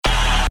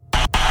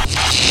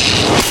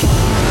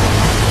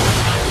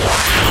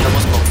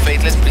Estamos con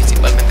Faithless,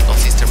 principalmente con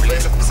Sister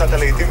Bliss. קבוצת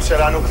הלהיטים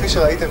שלנו, כפי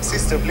שראיתם,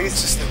 Sister Bliss.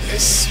 Sister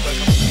Bliss,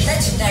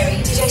 Legendary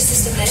DJ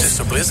Sister Bliss.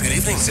 Sister Bliss, good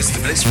evening. Sister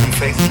Bliss from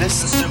Faithless.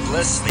 Sister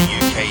Bliss, the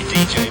UK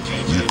DJ.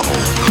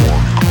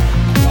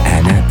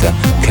 And at the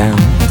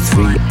count of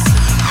 3,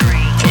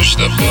 Push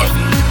the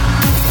button.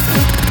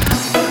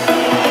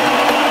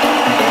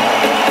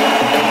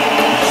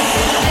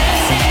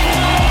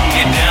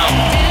 Get down.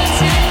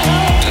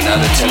 Do not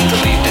attempt to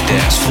leave the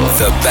dance floor.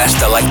 the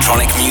best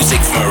electronic music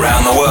from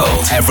around the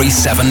world every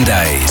 7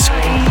 days.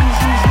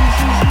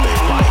 They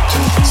like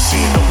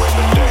seeing the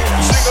women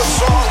dance. Sing a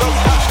song of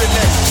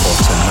happiness. For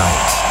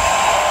tonight,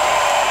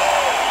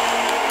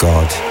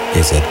 God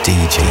is a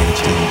DJ.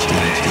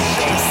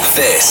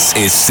 This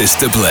is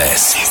Sister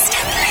Bliss.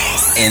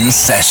 In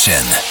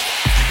session.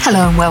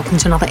 Hello and welcome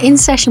to another In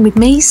Session with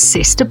me,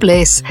 Sister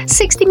Bliss.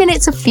 60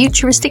 minutes of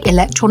futuristic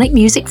electronic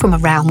music from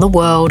around the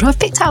world. I've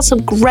picked out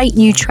some great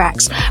new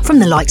tracks from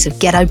the likes of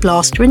Ghetto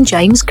Blaster and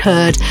James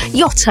Curd,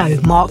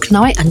 Yotto, Mark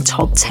Knight and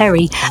Todd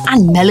Terry,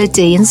 and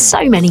Melody, and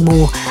so many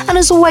more. And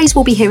as always,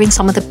 we'll be hearing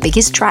some of the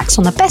biggest tracks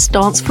on the best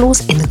dance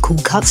floors in the Cool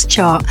Cuts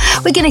chart.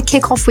 We're going to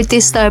kick off with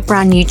this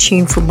brand new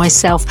tune from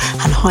myself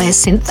and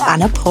Hyacinth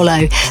and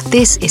Apollo.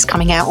 This is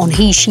coming out on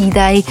He, She,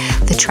 They.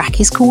 The track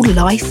is called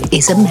Life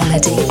is a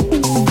Melody.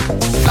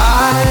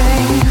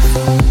 Life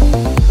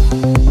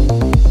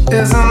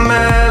is a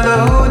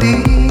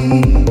melody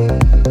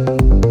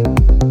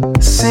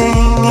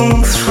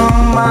singing through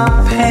my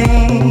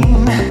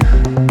pain,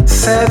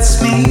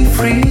 sets me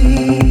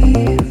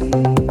free.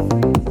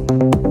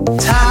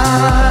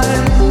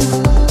 Time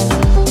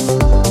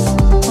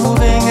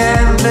moving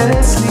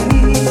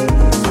endlessly,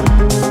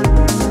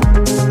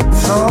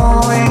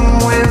 flowing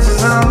with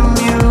the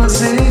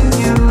music,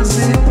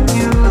 music,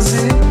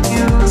 music,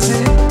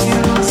 music,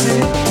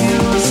 music,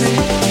 music.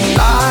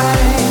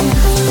 Life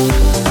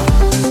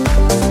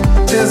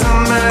is a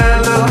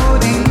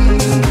melody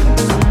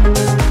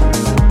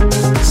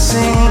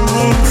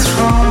singing through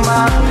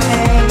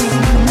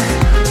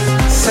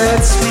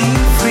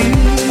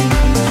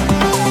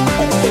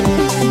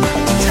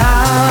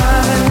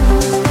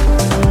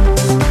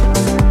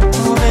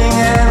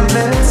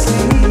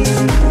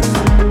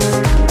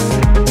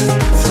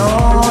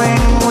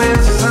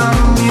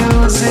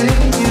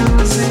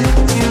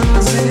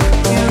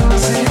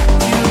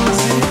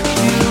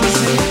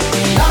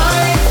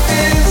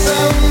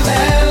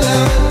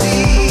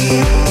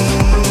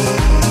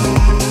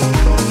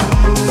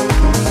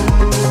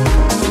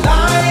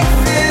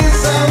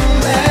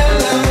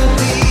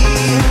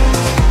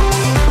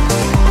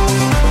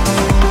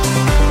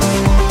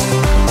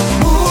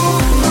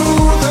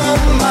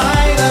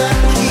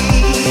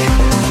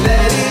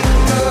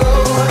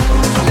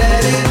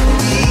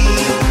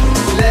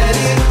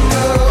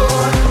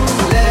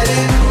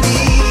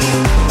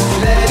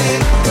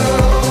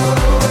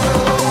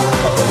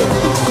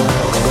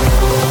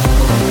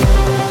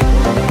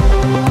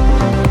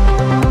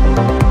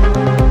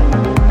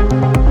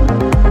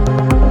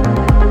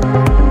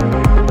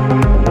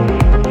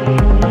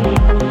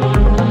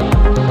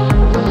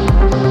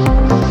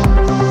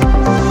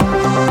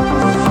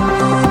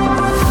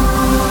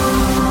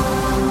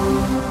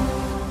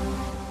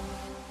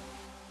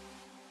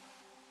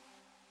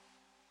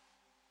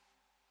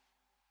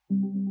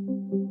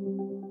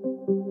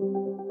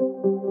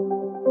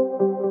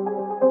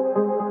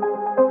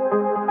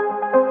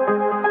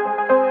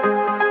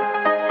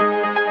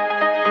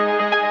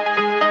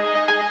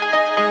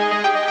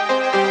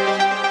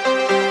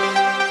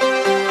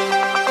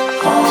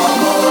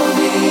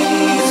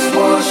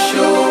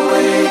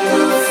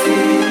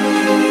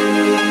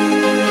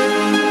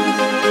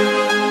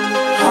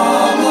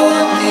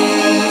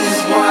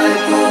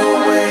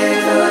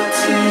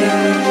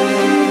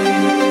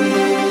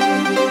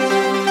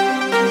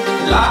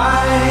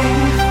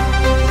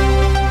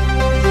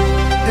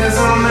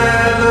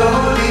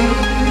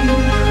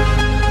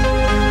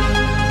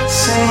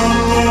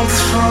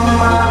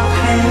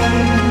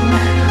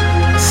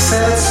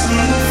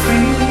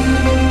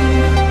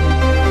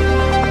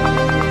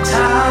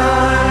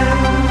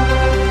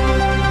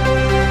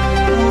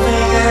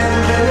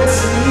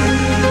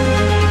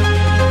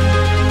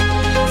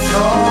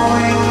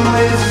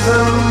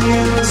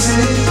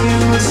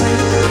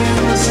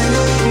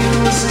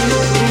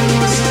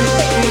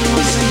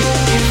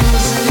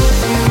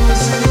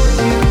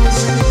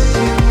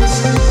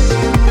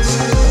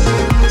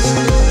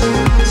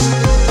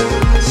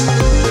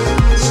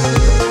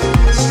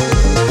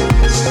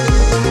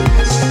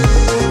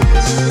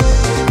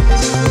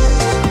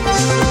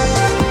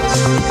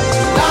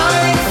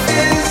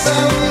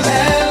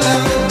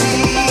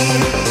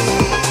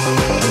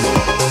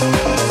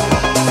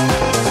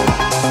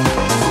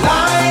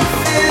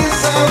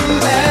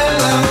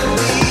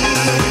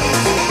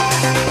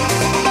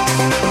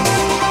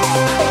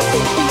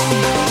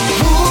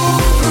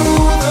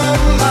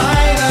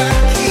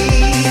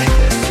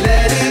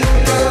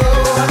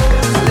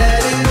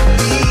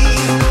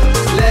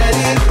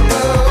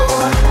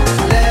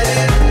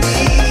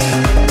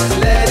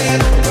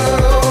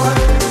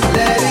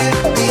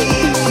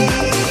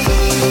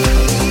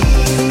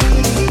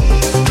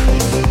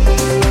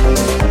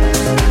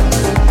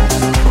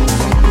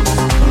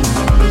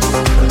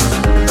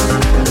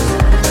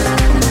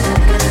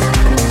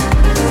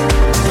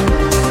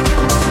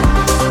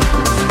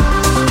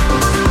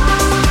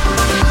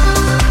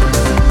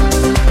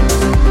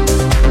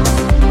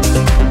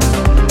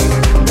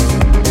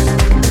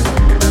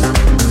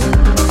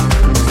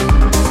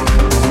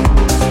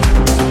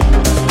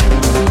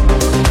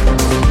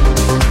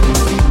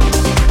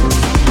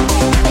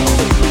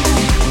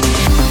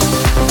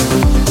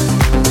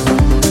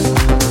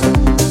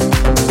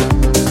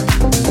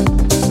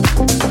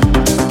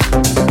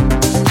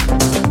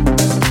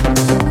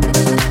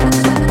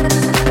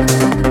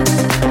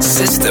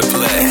Sister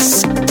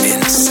Bliss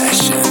in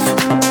session.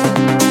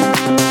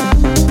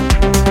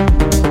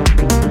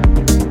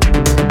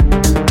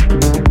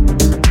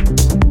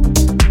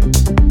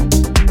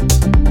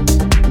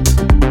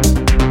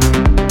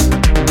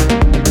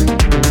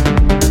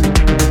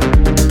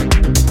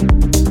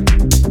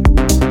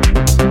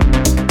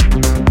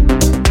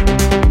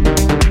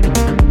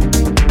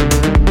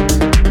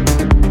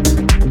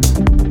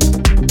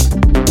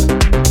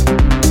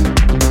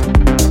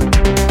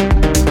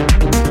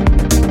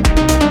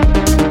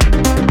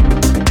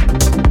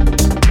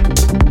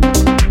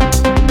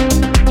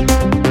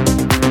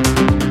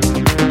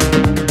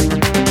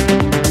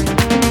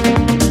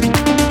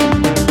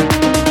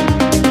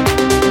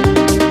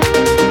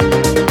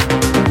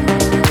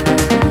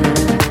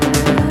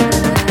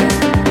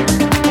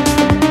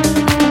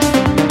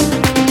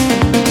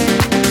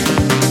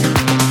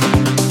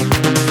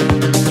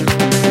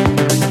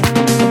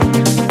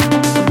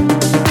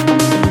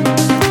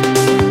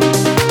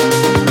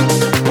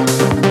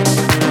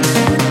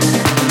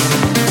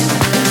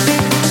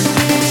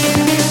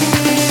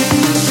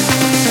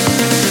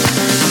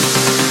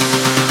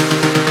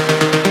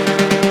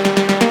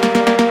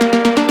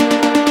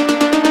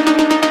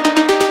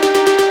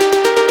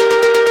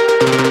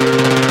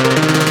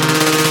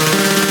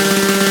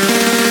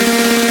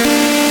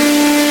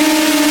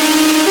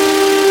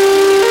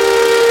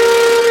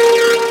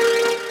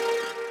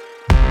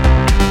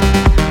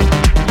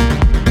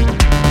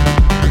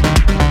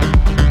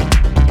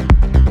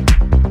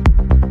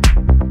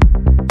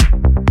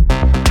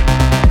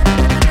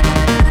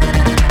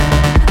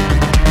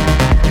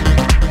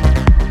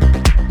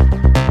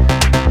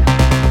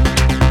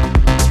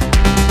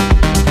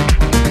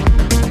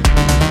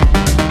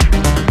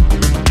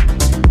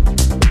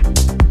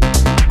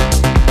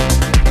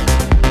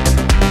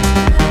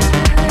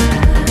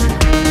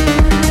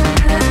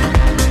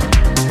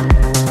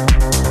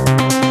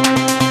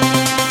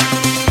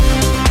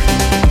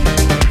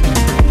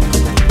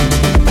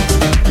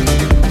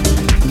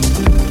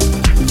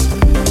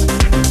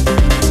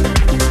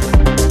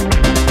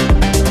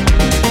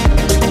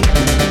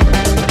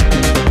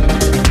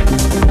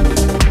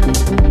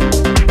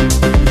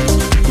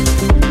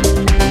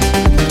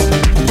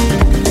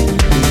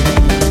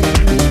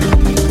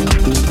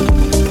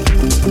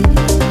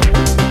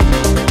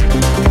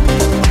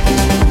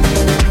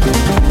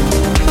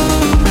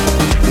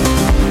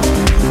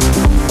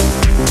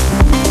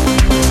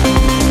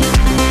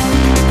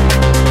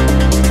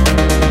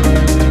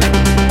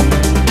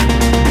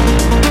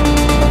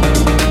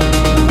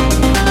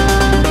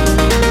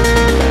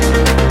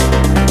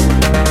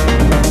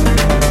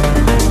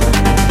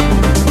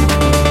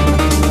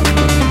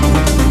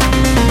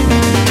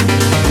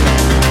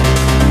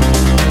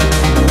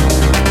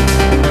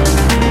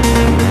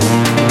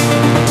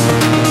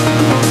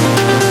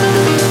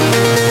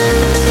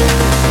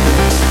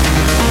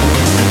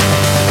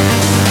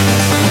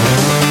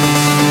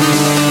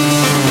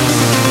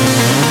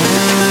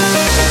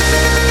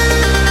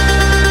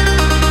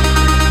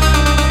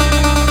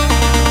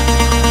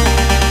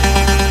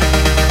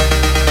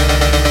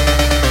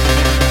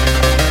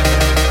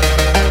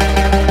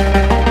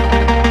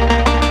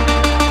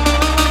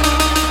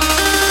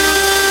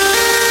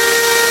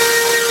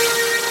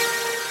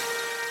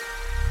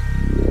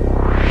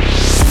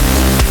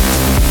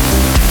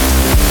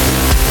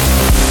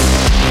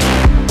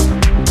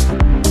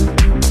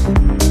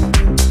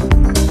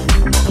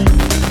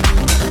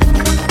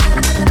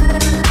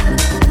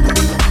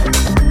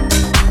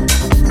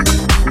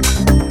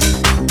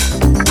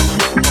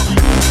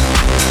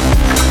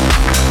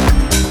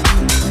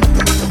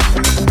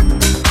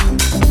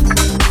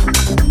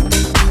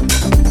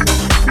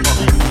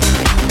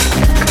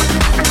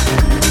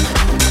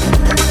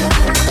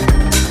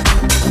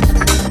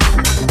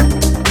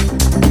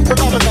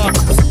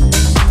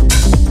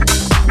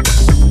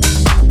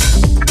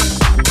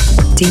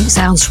 Deep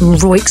sounds from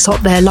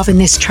Roixop there, loving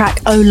this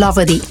track, Oh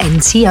Lover, the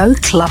NTO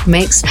Club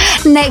Mix.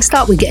 Next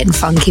up, we're getting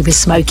funky with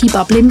Smokey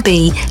Bubbling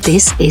B.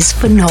 This is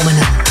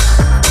Phenomenon.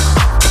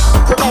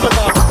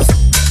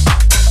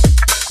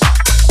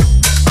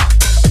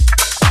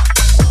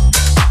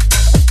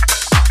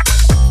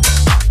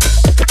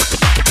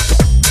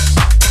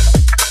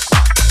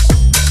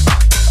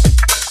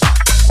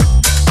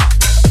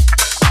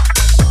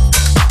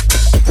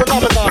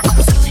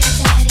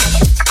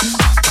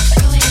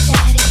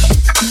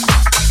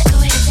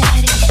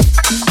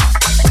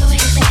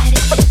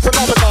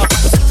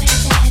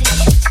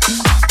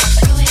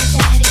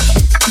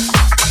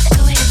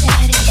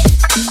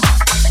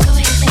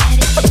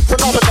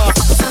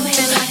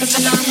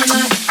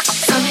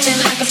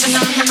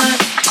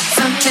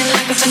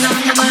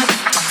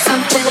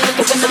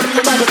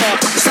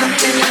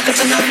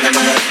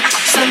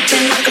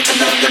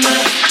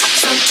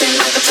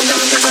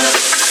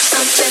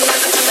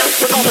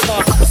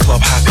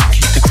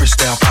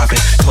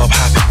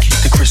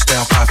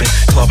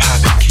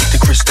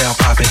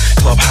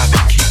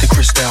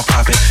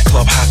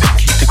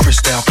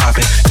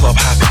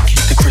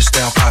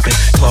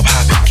 Club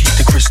hopping, keep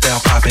the crystal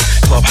popping.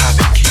 Club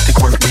hopping, keep the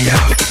work me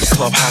out.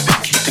 Club hopping,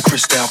 keep the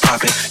crystal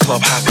popping.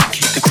 Club hopping,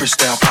 keep the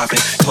crystal popping.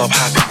 Club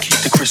hopping, keep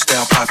the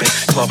crystal popping.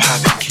 Club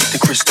hopping, keep the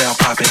crystal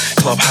popping.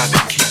 Club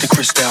hopping, keep the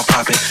crystal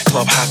popping.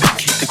 Club hopping,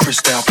 keep the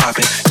crystal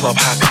popping. Club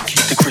hopping,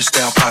 keep the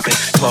crystal popping.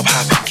 Club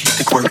hopping, keep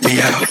the work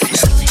me out.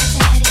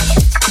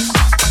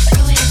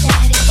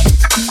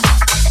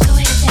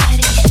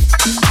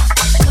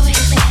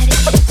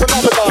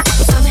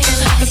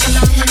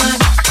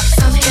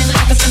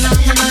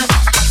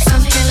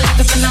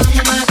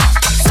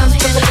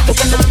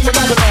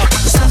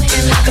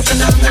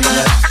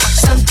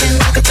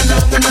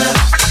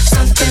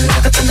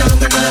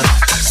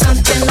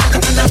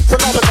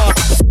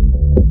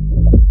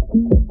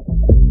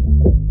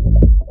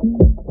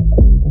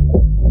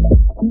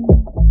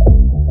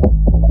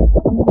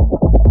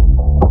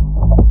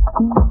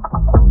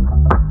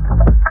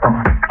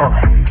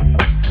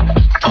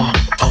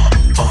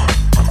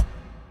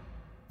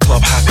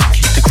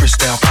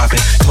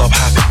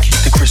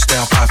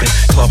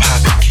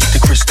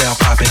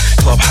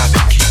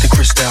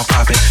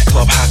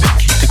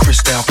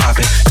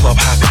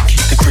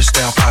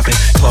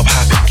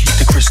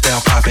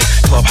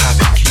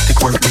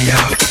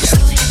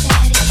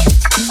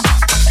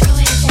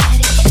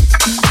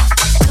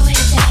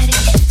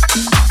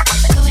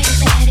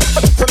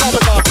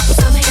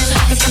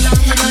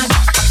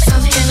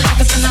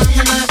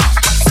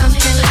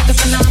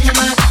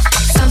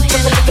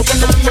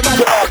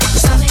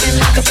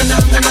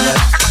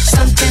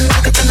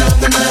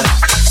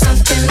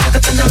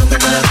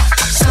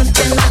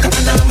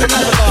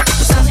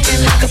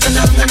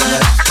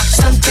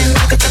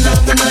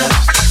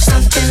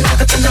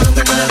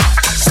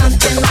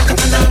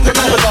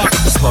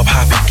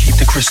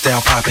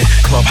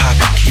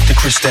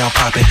 Crystal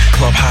popping,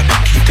 club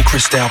hopping, keep the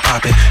crystal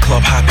popping,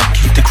 club hopping,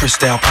 keep the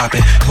crystal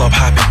popping, club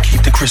hopping,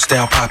 keep the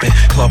crystal popping,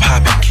 club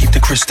hopping, keep the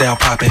crystal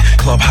popping,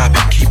 club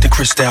hopping, keep the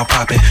crystal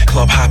popping,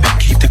 club hopping,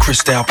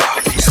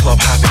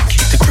 keep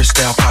the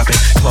crystal popping,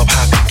 club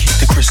hopping, keep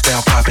the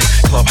crystal popping,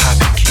 club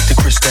hopping, keep the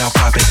crystal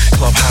popping,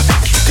 club hopping,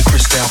 keep the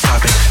crystal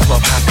popping,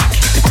 club hopping,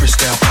 keep the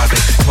crystal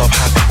popping, club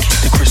hopping, keep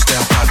the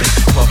crystal popping,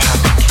 club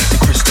hopping, keep the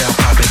crystal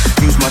popping.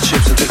 Use my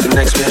chips and take the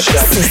next man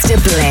shot. Sister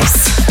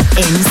Bliss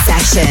in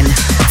session.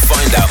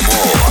 Find out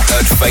more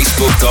at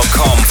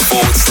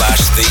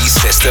facebook.com/The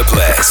Sister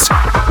Bliss. To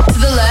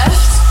the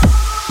left,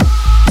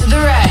 to the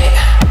right,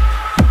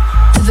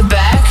 to the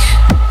back,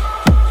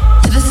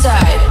 to the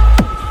side,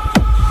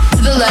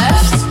 to the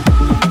left,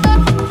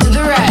 to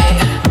the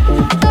right,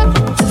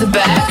 to the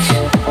back,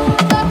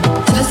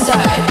 to the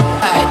side,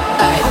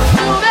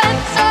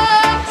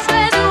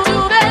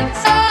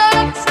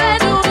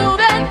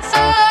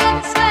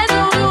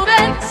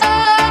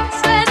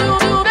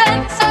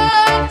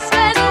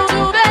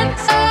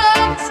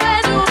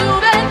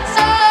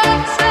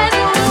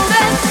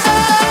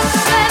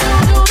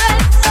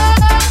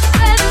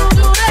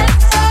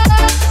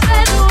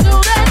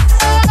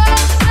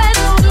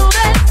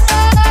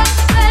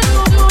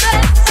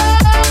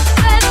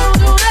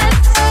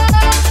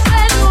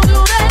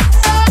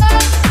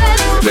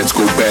 Let's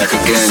go back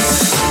again.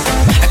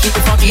 I keep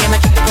it funky and I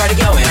keep the party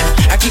going.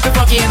 I keep it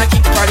funky and I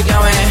keep the party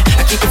going.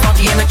 I keep it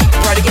funky and I keep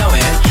the party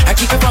going. I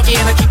keep it funky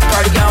and I keep the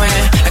party going.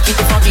 I keep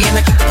it funky and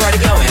I keep the party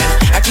going.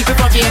 I keep it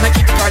funky and I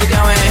keep the party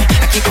going.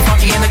 I keep it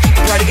funky and I keep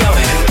the party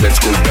going. Let's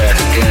go back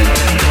again.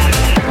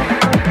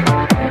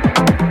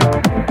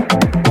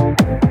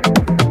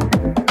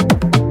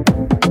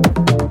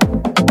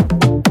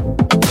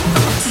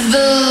 to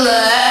the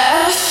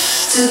left,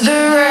 to the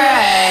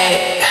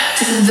right,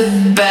 to the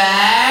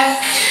back,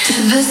 to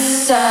the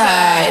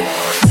side,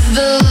 to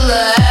the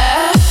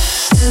left,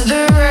 to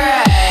the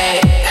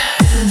right,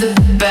 to the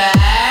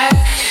back,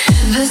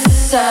 to the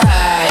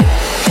side,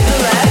 to the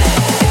left,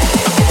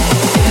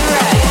 to the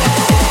right, to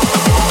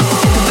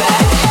the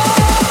back,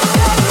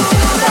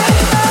 to the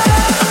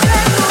side, to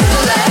the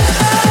left,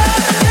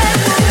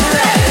 to the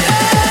right,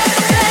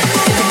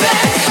 to the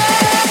back,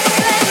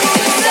 to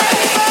the side.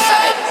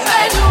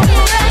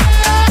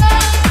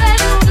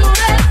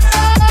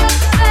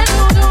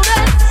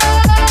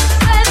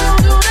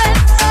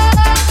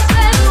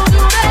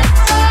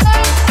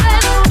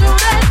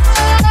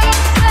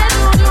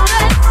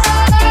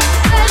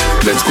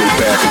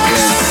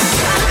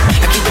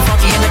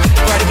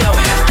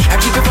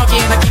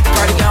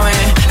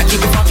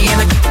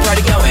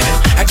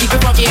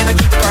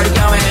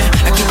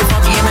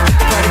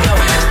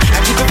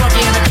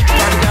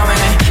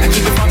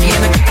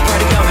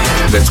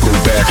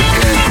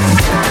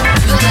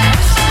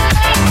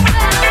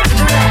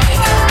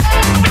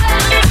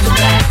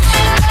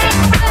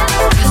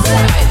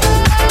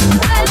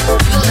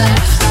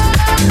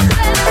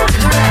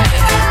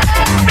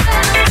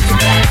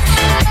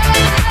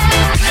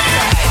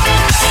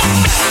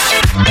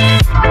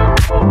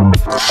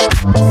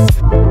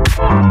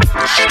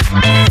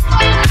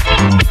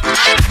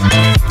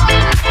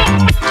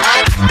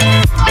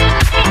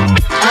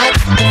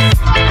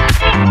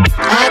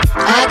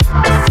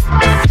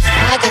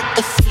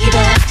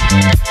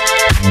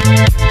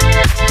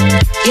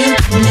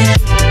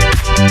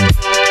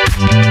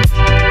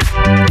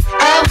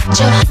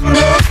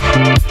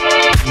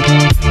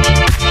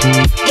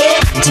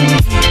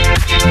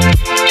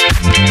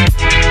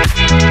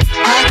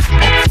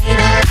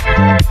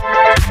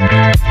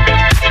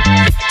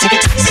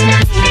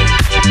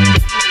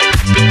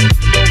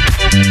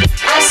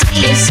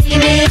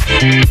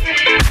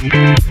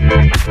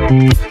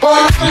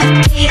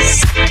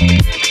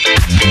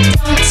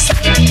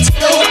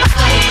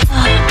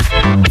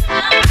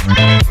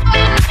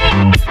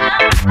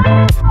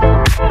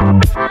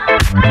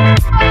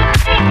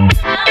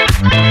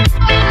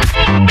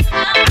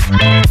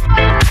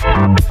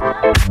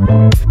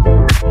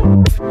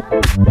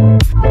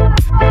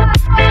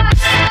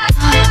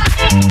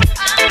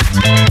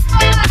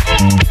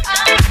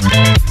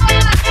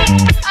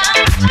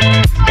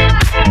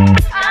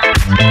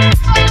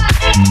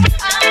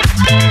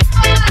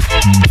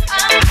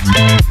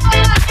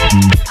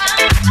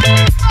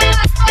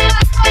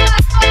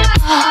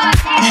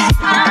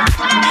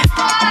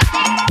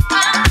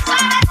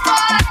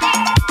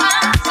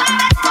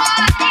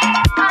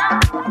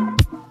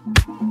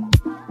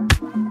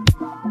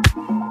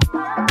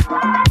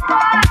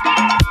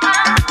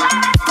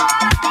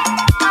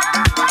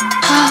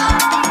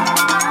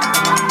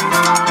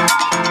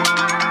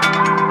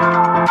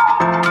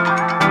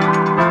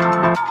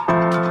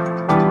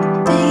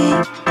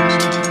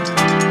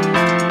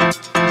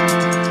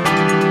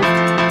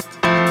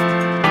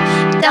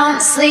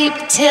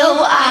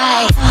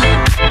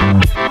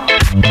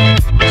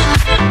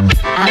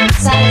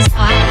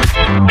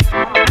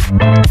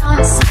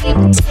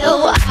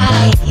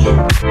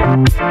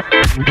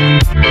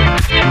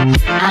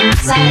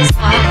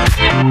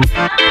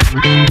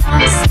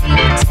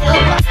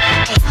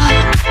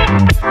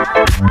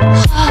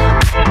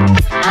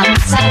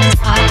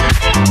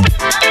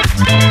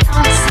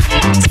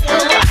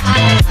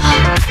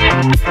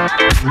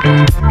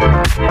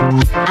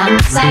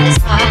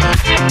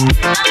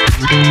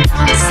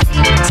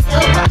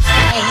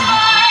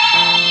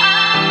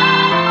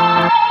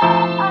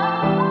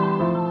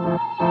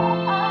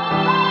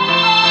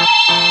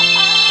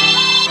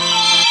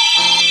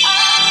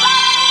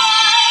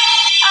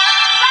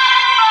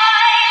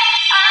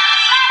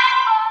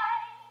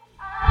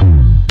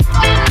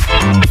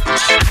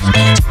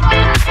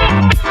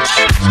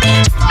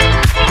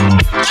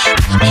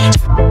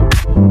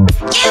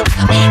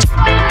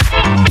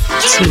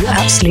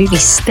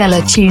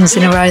 Stellar tunes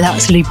in a row. That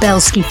was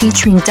Lubelski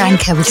featuring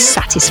Danka with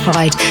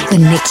Satisfied, the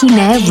Nicky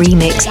Nair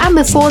remix, and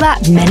before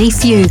that Many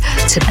Few,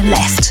 To the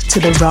Left, To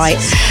the Right,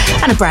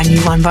 and a brand new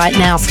one right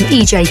now from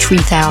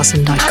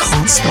EJ3000, I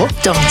Can't Stop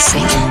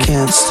Dancing. I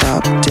can't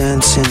stop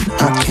dancing,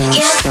 I can't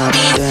stop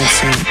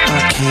dancing,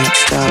 I can't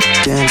stop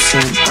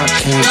dancing, I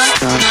can't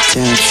stop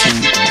dancing,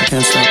 I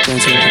can't stop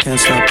dancing, I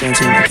can't stop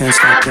dancing, I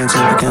can't stop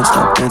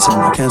dancing,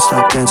 I can't stop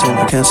dancing,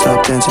 I can't stop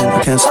dancing,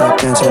 I can't stop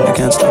dancing, I can't stop dancing,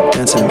 I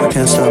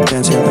can't stop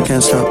dancing, I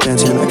can't stop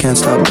dancing, I can't stop dancing, I can't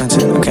stop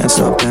dancing, I can't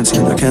stop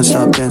dancing, I can't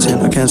stop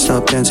dancing, I can't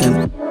stop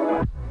dancing,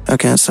 I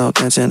can't stop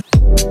dancing.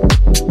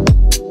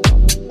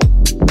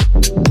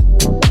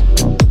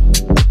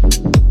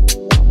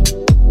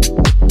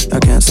 I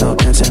can't stop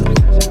dancing.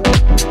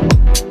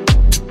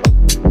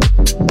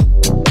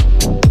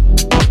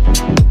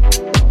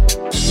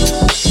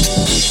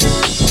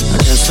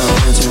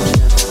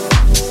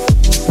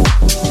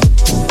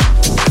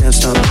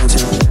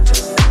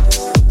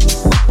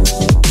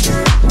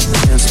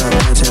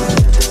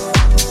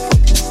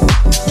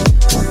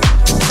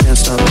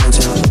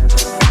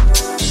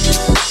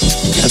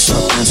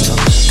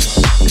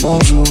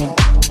 Bonjour,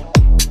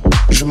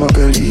 je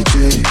m'appelle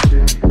IJ.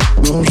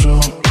 Bonjour,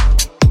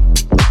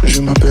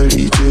 je m'appelle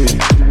IJ.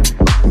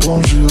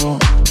 Bonjour,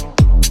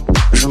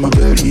 je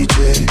m'appelle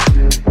IJ.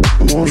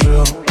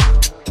 Bonjour,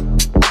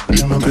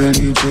 je m'appelle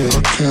IJ.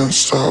 I can't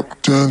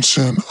stop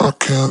dancing, I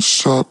can't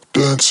stop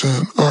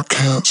dancing, I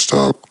can't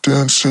stop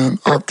dancing,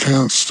 I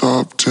can't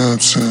stop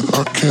dancing,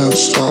 I can't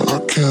stop, I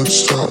can't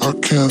stop, I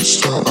can't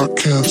stop, I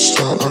can't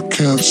stop, I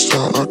can't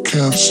stop, I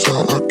can't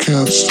stop, I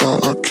can't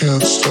stop, I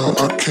can't stop,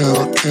 I can't,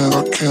 I can't,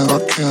 I can't,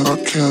 I can't,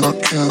 I can't,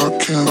 I can't,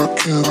 I can't, I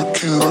can't, I can't, I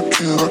can't,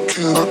 I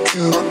can't, I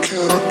can't, I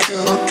can't, I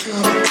can't, I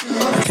can't.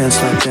 I can't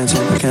stop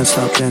dancing, I can't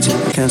stop dancing,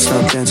 I can't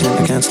stop dancing,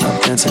 I can't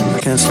stop dancing, I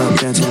can't stop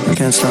dancing, I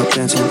can't stop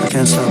dancing, I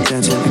can't stop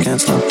dancing, I can't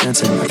stop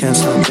dancing, I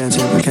can't stop dancing,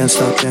 I can't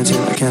stop dancing,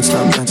 I can't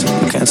stop dancing,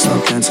 I can't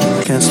stop dancing,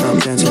 I can't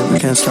stop dancing, I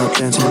can't stop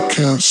dancing, I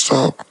can't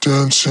stop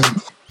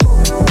dancing.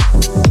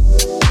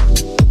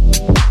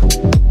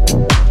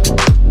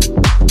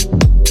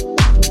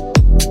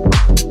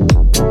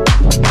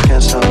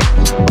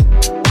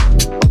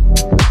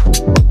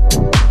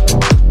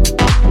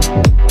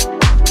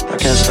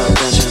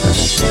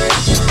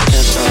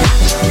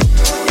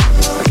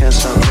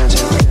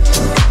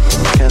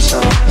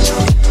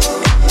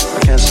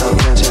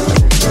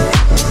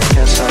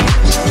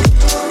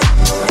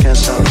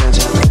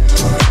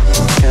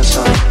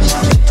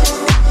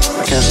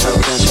 I can't stop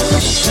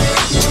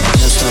dancing.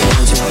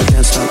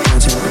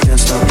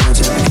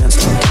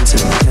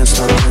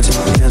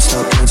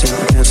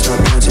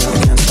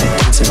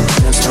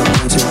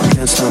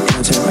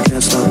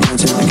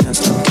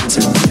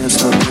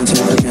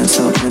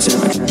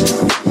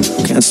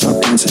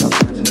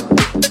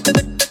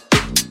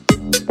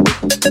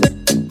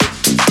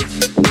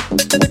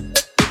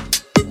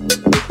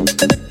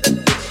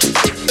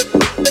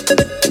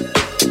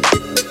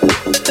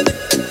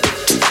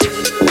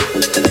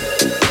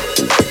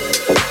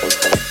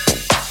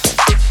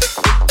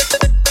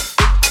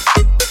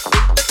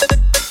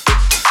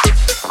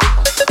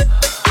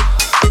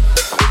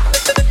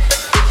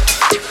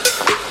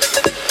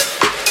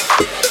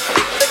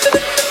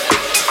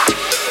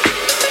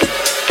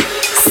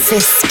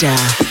 Sister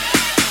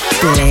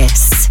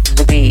Bliss.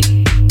 The beat,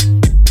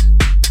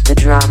 the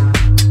drum,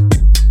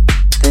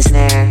 the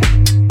snare,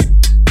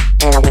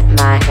 and I whip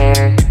my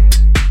hair.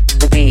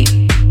 The beat,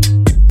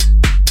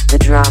 the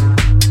drum,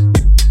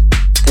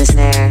 the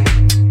snare,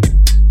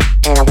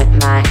 and I whip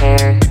my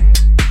hair.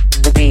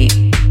 The beat,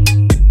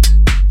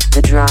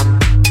 the drum,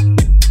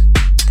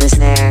 the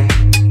snare,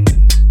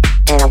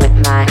 and I whip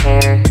my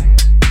hair.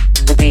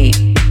 The beat,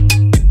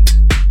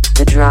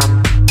 the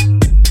drum,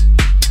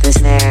 the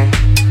snare,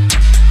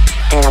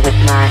 and I whip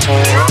my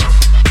hair.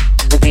 The beat,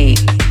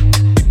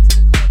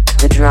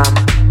 the drum,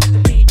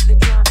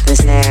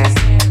 the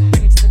snare,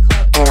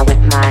 and I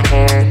whip my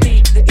hair.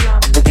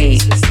 The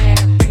beat, the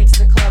drum, the snare,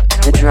 and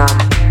I whip my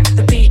hair.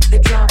 The beat, the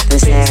drum, the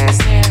bass, the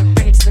snare, bring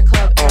it to the club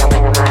and I whip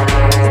my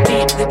hair. The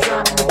beat, the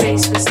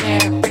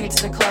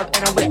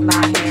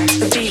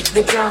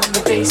drum,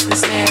 the bass, the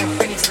snare,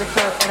 bring it to the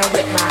club and I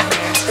whip my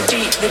hair. The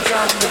beat, the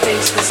drum, the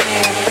bass, the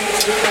snare, bring it to the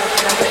club and I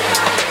whip my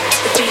hair. The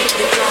beat, the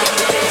drum, the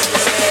bass,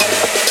 the snare.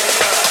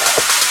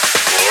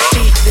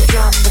 Beat, the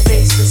drum, the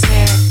bass, the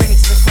snare, bring it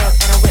to the club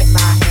and I whip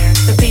my hair.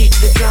 The beat,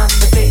 the drum,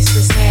 the bass,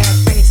 the snare,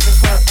 bring it to the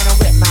club and I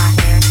whip my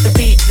hair. The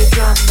beat, the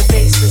drum, the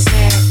bass, the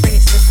snare, bring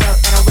it to the club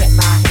and I whip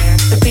my hair.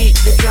 The beat,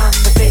 the drum,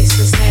 the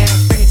bass, the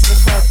snare, bring it to the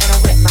club and I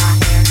whip my hair.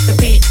 The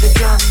beat, the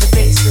drum, the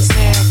bass, the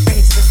snare, bring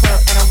it to the club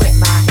and I whip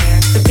my hair.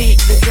 The beat,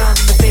 the drum,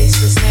 the bass,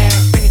 the snare,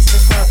 bring it to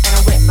the club and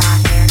I whip my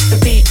hair. The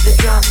beat, the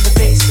drum, the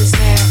bass, the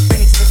snare,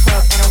 bring it to the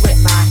club and I whip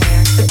my hair.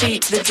 The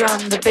beat, the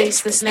drum, the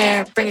bass, the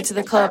snare, bring it to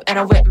the club and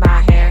I whip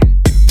my hair.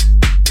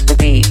 The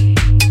beat,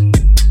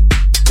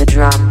 the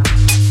drum,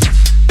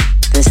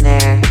 the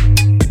snare,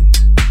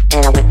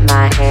 and I whip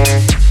my hair.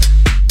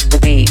 The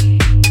beat,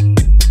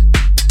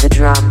 the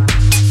drum,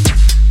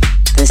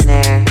 the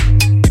snare,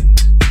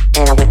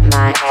 and I whip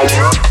my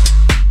hair.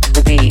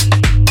 The beat,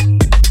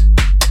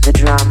 the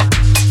drum,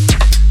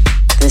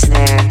 the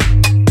snare,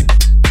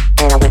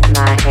 and I whip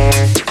my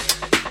hair.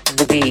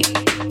 The beat,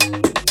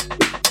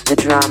 the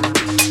drum,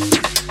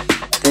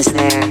 the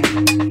snare,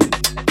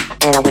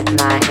 and I whip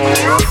my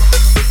hair.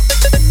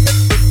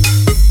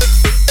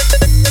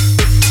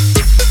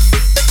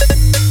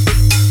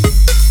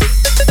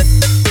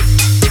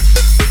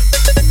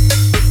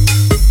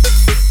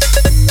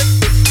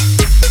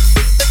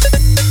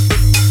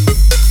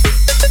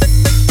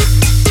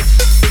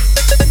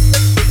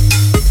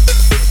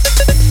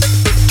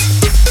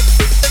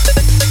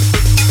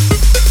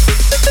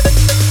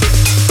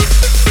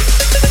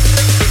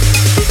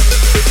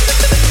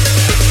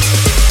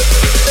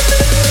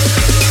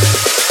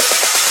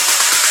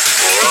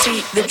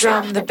 The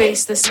drum, the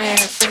bass, the snare,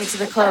 bring it to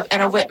the club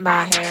and I whip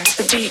my hair.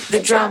 The beat, the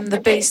drum, the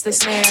bass, the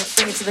snare,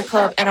 bring it to the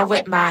club and I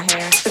whip my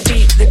hair. The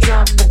beat, the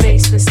drum, the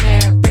bass, the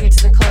snare, bring it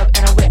to the club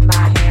and I whip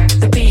my hair.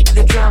 The beat,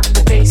 the drum,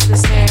 the bass, the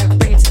snare,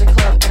 bring it to the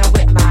club and I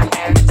whip my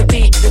hair. The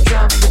beat, the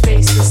drum, the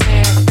bass, the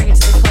snare, bring it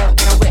to the club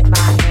and I whip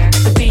my hair.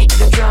 The beat,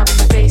 the drum,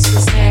 the bass, the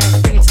snare,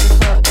 bring it to the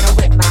club and I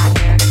whip my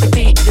hair. The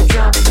beat, the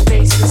drum, the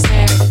bass, the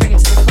snare, bring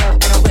it to the club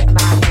and I whip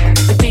my hair.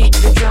 The beat,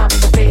 the drum,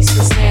 the bass,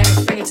 the snare,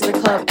 bring it to the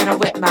club and I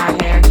whip my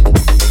hair.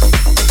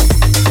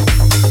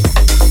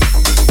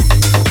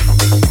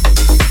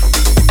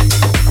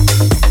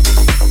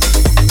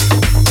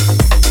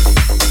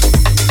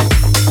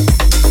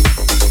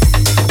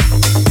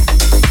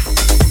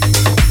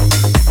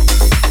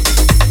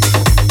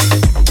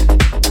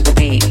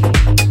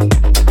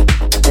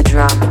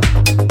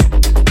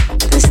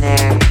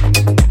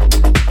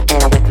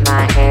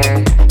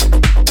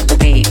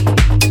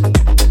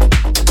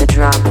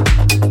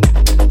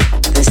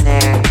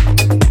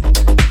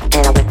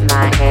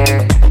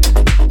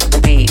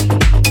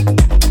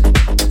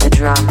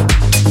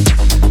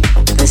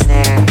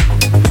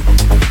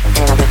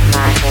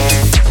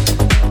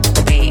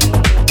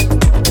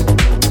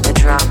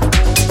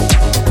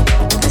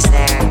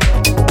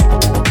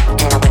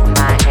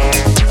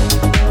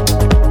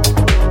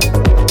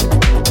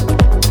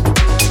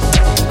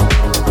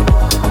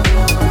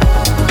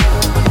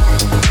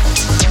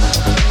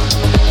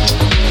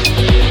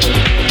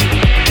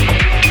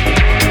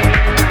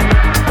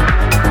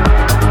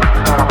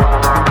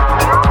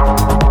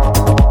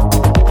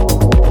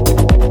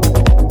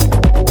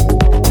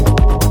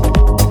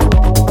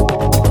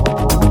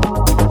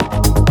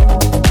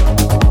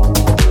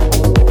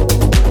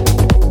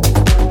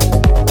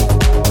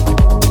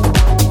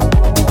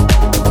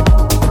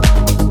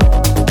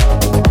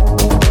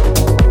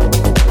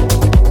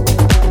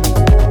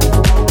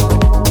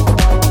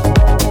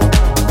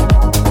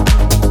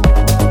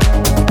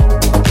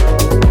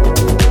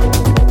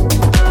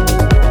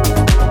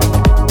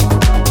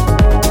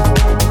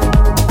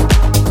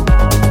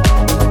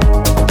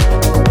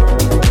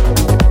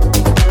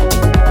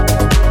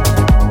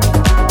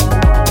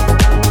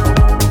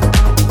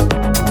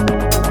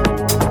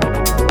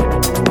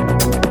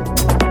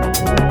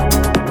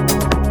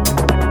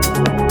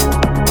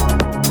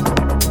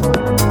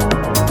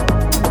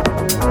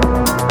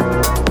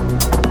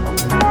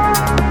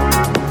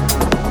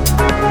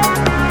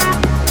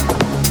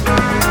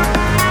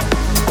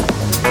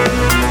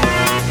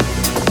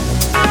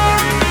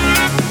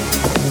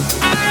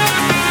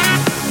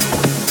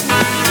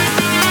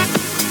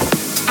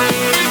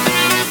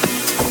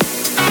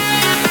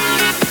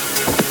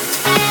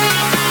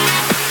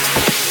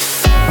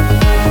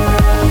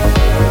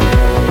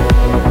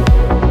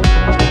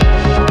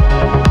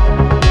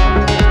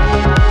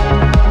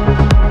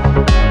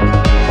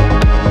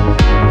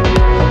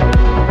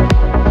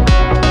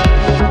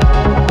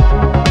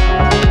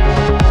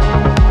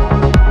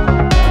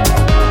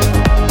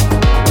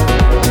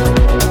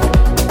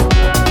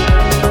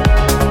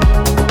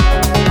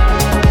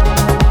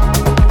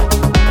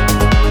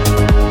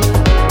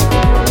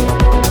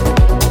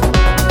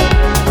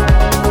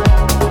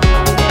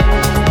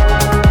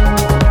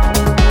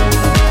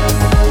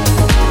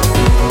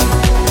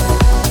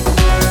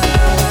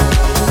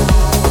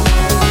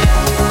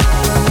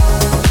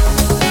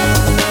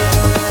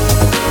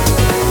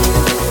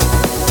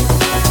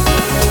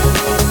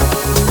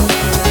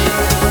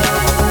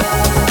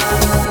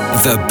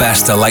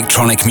 best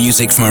electronic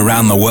music from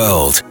around the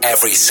world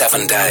every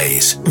 7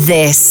 days.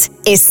 This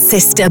is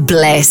Sister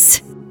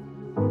Bliss.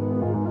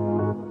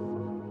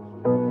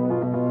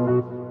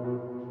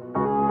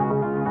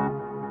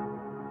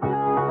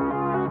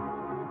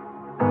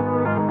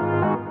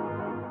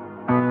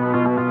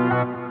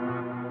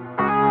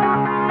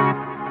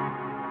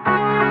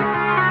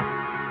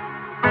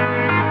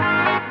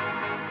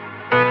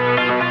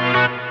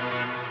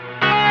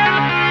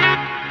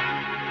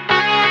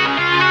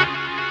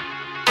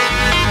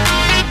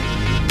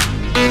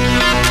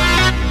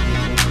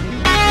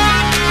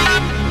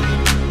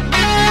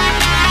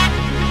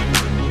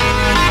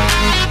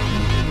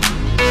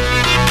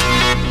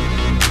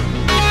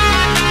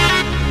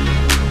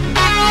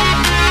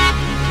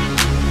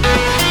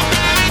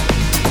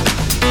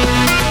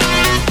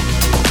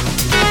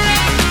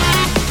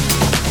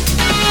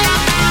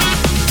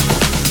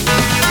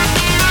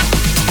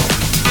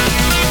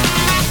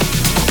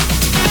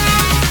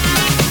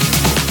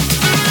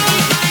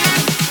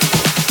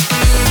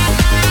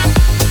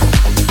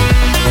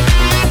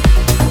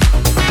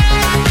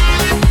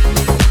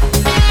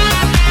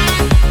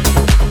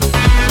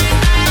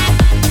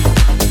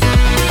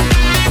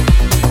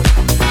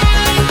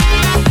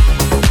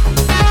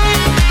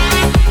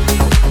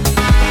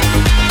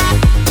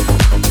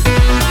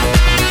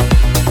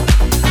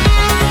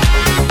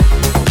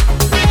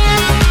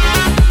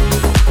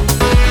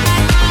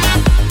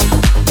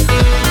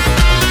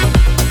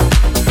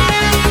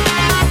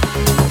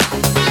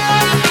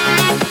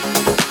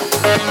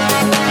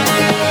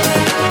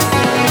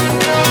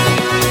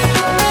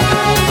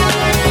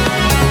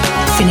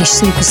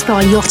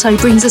 Superstar Yotto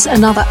brings us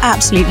another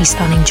absolutely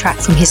stunning track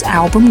from his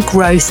album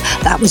Growth.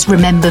 That was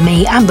Remember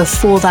Me, and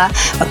before that,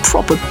 a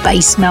proper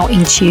bass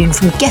melting tune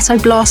from Ghetto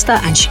Blaster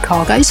and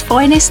Chicago's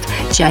finest,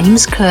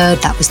 James Curd.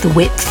 That was The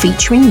Whip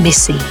featuring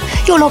Missy.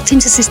 You're locked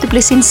into Sister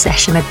Bliss in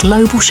Session, a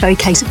global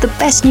showcase of the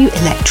best new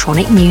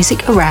electronic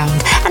music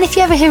around. And if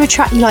you ever hear a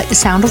track you like the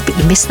sound of but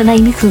you miss the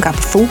name, you can grab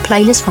a full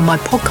playlist from my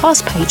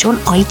podcast page on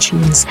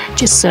iTunes.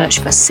 Just search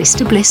for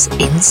Sister Bliss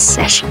in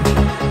Session.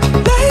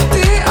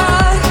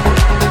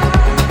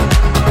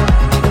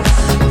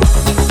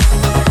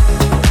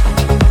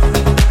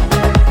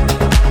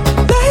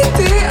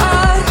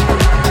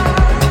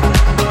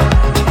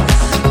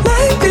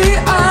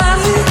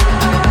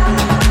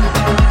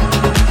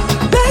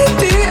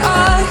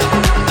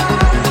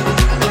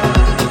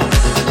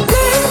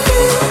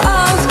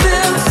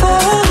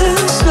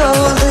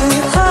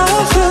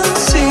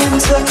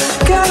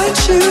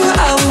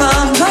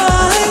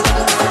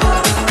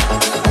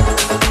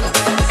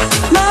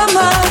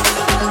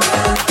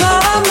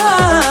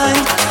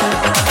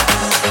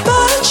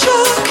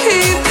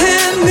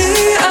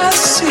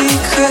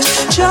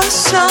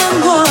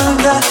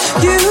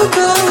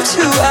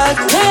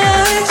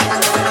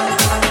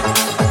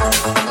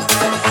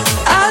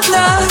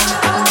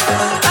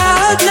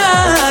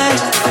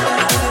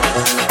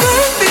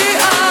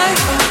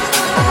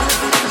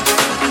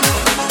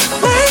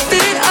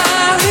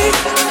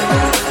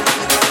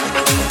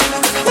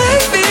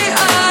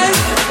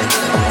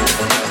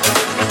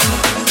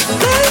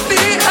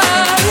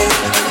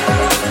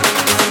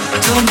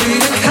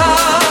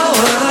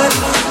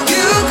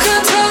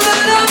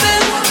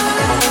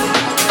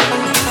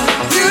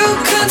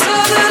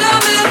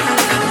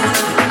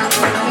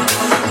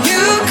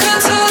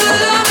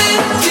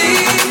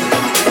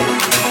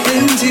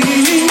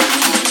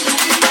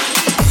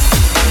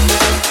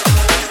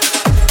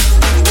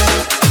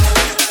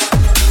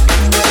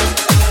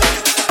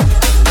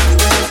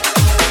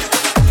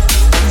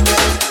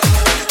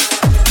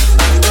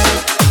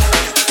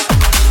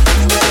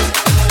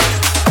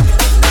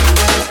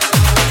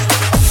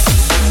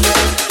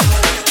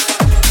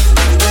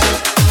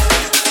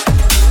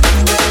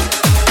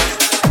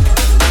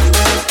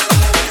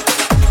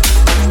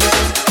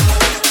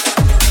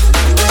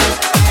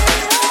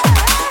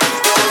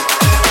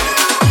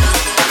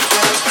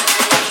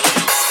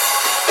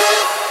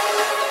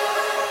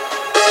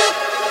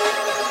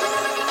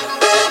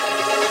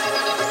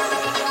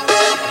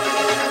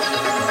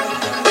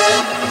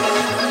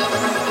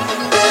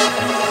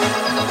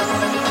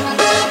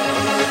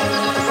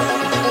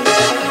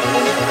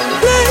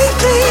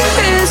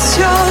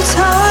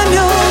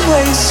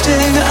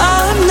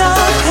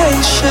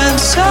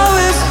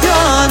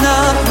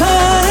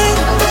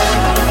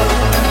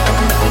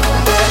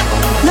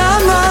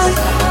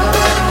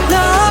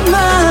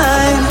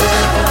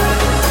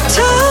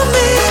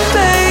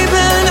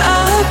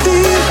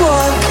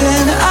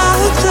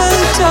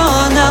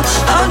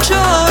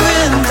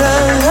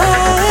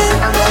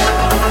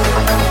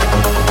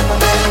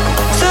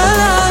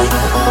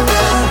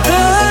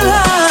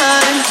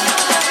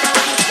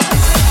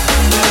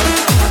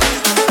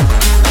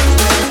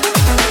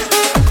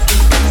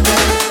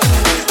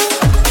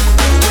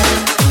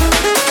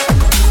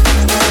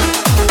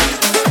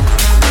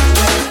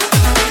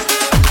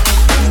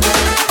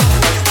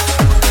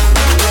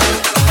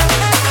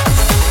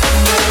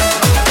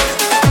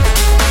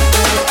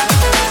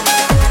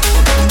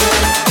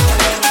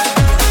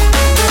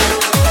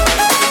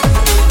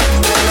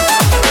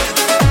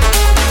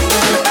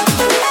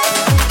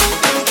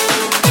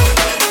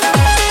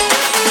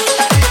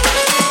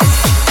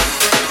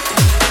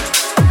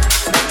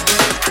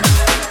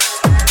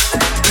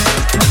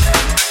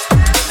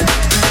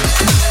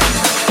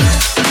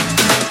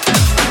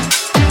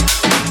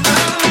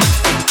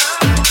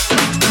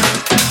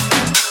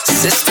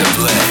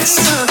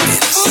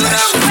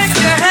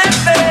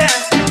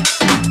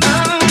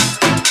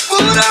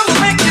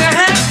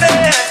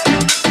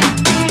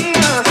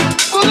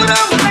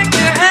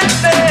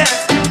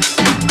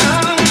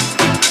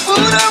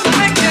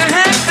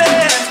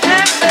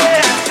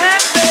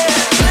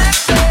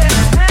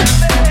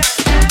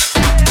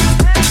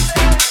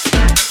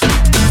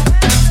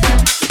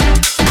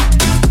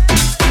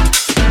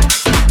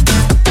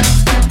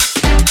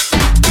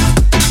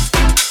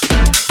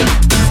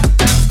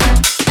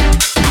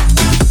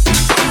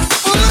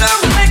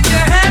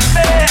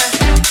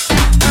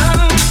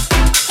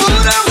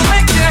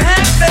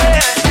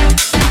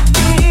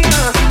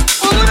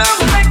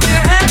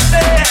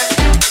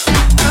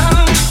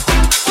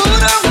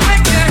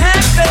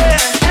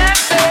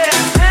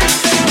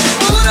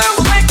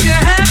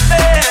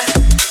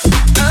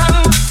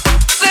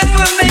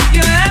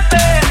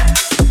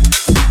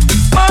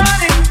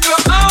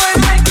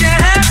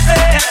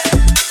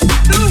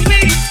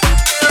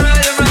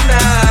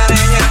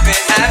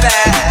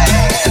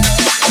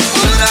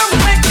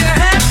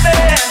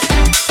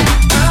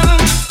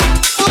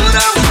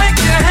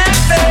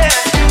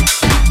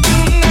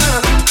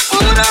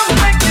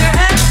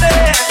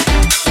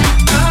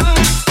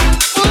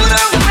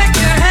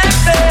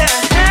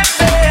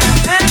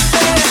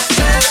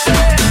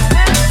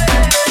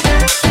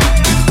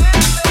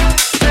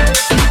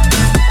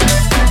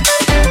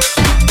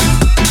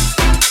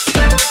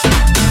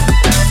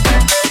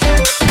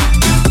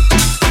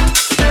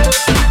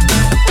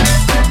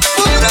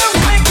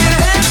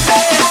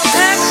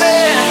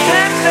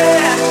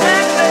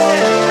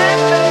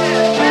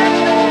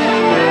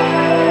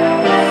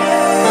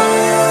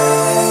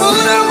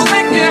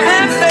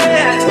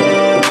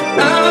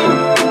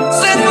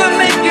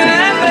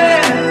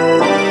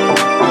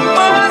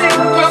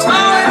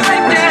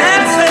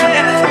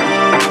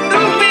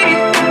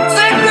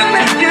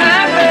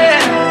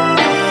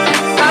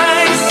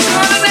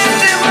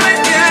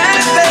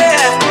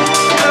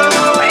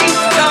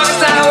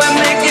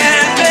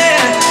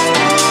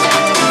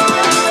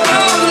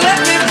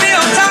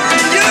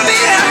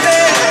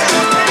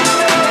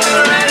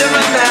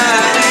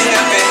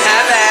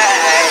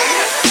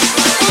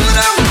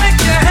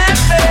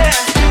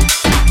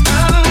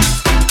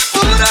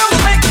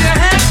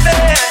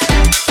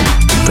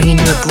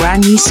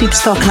 brand new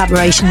superstar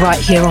collaboration right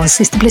here on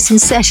Sister Bliss in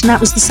Session. That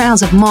was the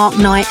sounds of Mark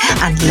Knight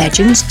and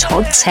legends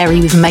Todd Terry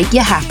with Make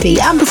You Happy.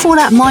 And before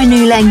that, My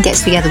New Len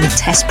gets together with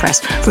Test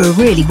Press for a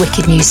really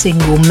wicked new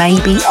single,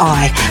 Maybe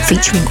I,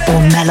 featuring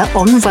Ormella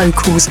on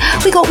vocals.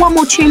 We got one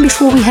more tune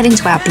before we head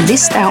into our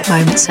blissed out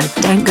moment, so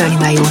don't go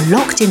anywhere. You're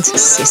locked into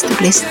Sister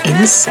Bliss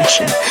in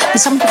Session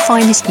with some of the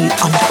finest new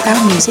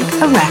underground music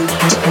around.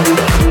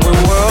 We're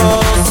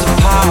worlds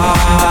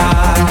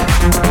apart,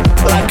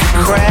 like a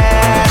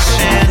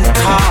crashing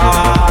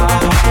car,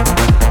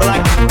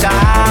 like a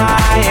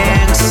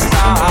dying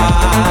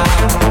star,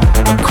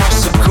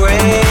 across a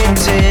great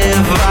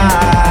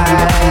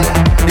divide.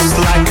 It's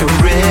like a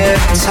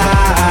riptide.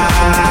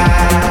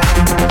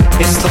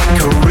 It's like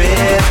a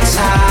riptide.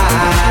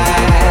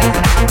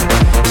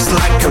 It's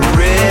like a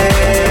riptide.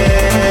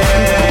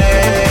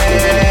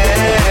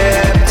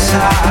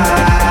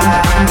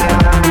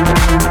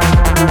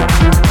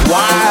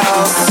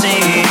 Wild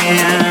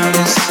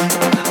scenes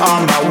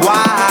on my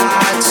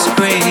wide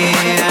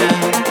screen.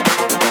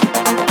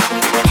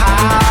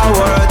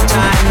 Power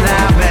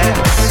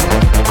dynamics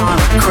on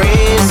a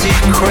crazy,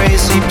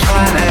 crazy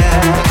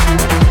planet.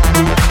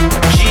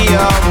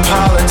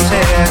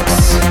 Geopolitics,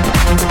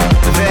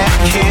 they're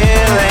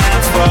killing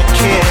for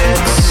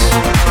kids.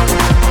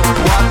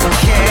 What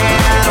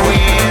can we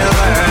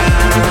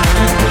learn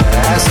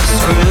as the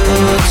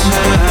screw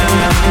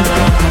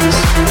turns?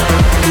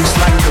 It's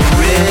like a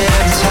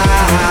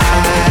riptide.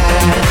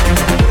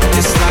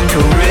 It's like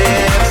a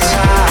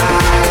riptide.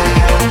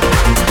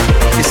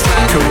 It's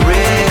like a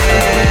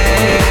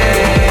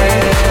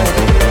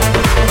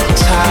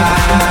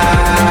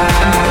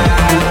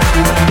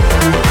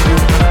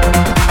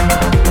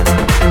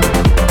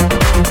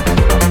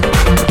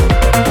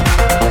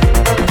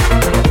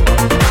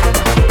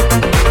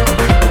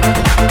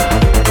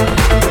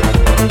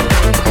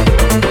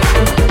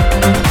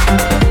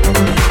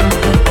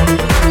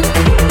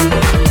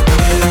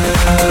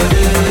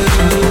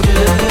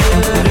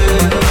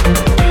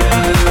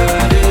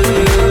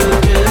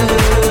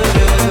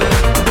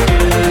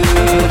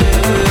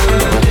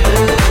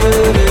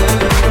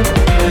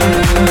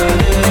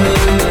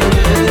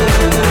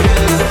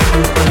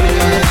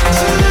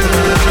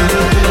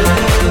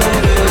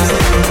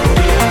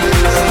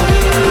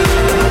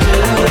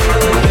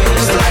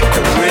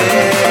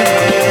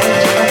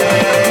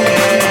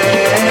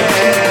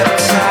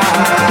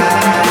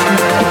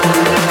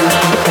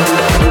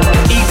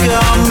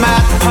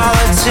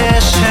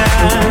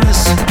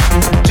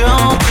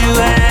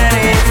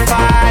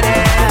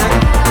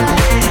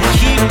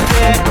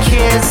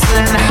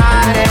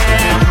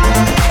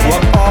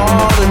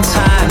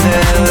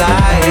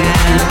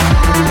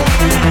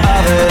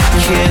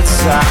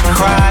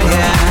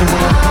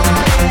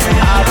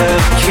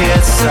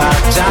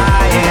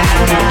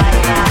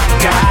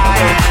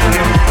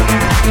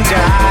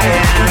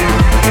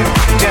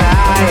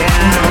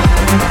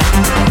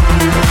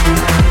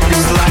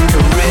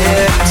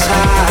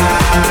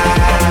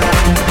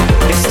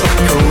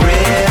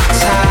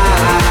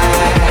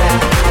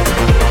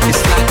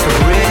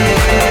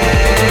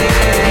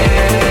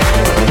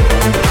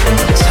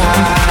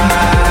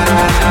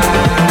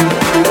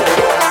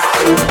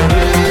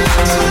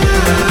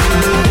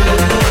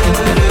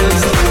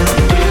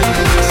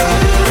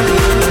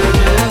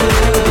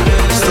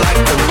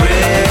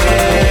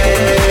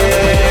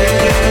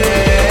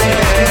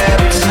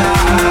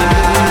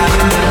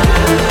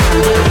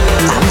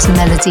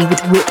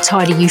with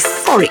Riptide, a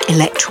euphoric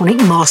electronic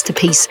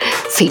masterpiece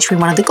featuring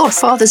one of the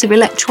godfathers of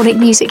electronic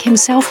music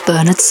himself,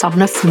 Bernard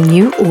Sumner from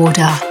New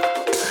Order.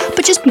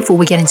 But just before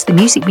we get into the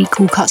Music Week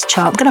Cool Cuts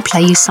chart, I'm going to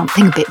play you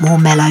something a bit more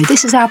mellow.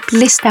 This is our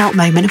blissed out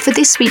moment, and for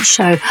this week's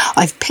show,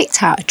 I've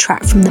picked out a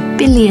track from the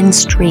billion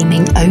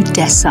streaming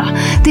Odessa.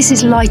 This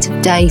is Light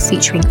of Day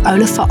featuring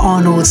Olafur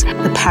Arnalds,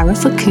 the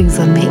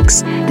Parafakuva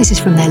mix. This is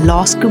from their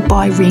Last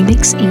Goodbye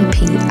remix EP,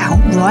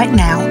 out right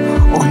now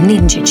on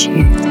Ninja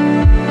Tune.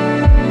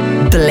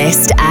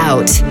 Blissed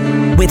Out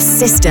with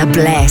Sister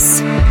Bliss.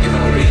 If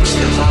I reach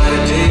the light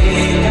of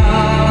day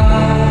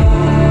now,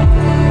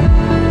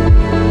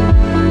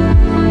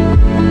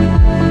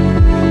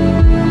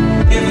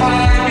 if I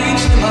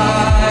reach the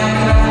light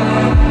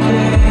of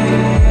day,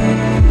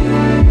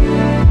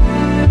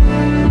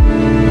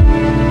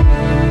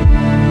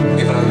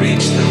 if I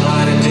reach the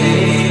light of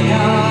day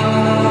now,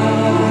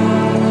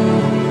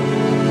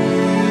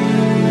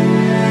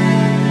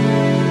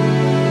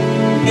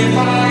 if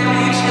I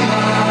reach the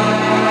light.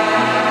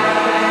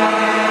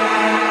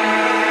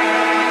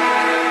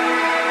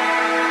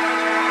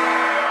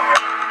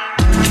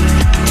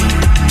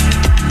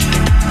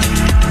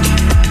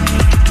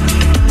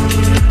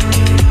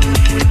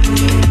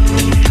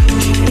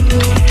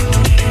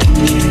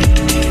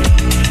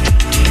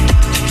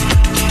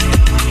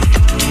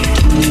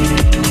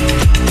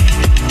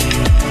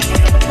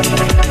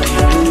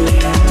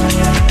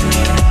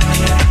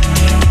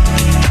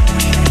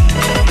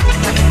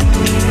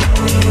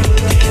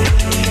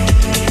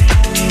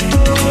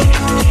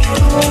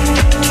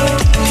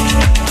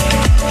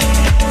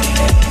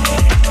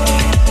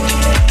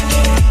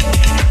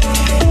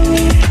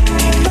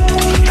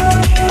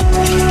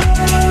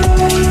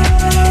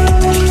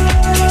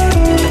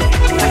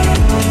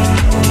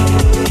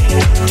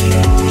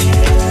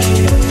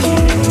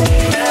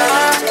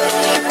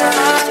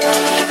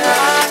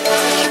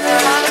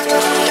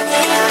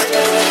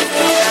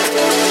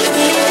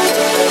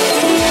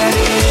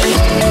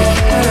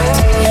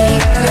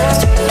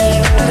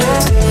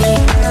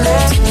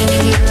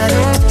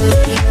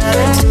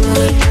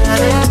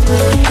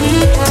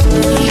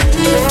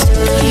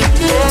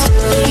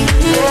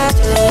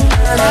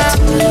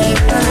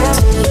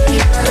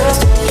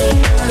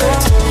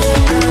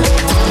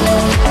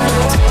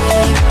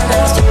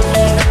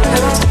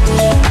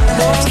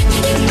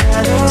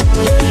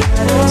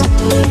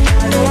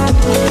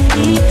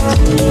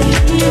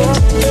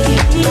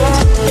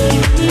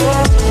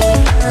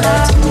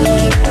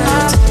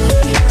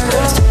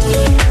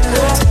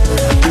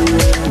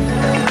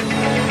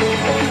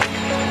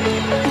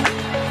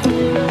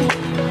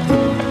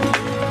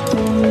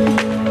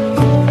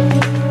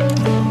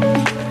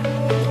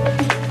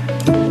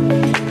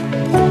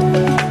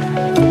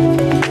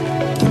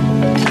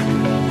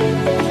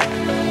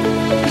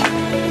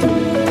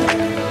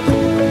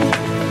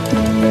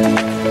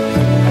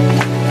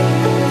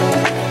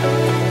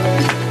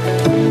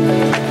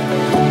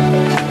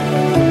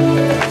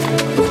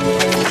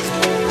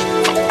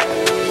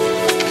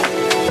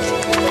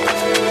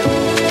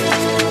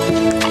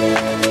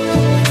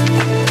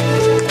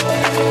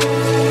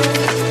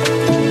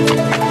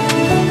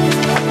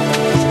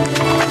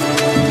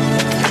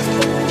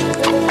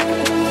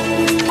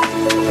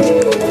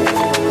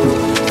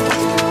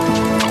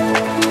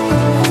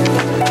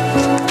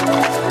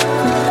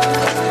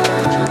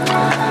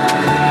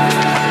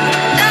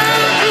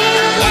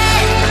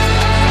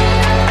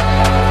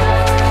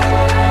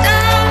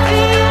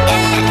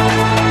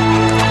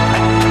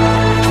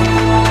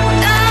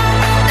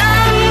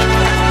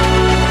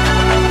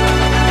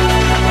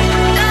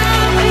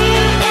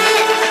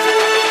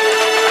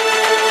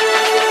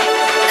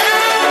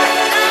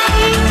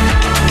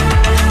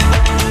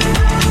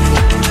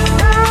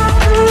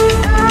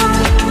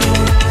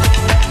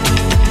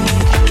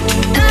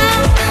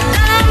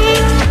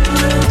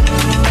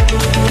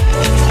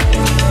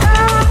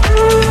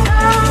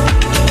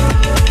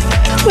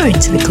 We're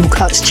into the Cool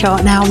Cuts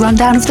chart now,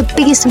 rundown of the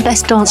biggest and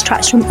best dance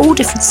tracks from all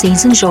different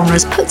scenes and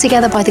genres, put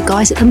together by the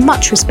guys at the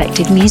much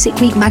respected Music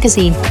Week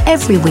magazine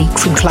every week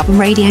from club and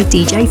radio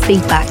DJ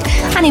feedback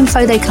and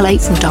info they collate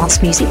from dance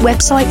music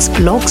websites,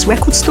 blogs,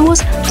 record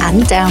stores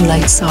and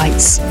download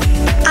sites.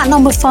 At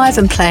number 5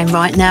 and playing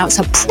right now, it's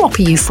a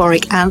proper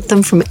euphoric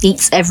anthem from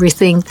Eats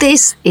Everything.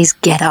 This is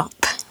Get Up.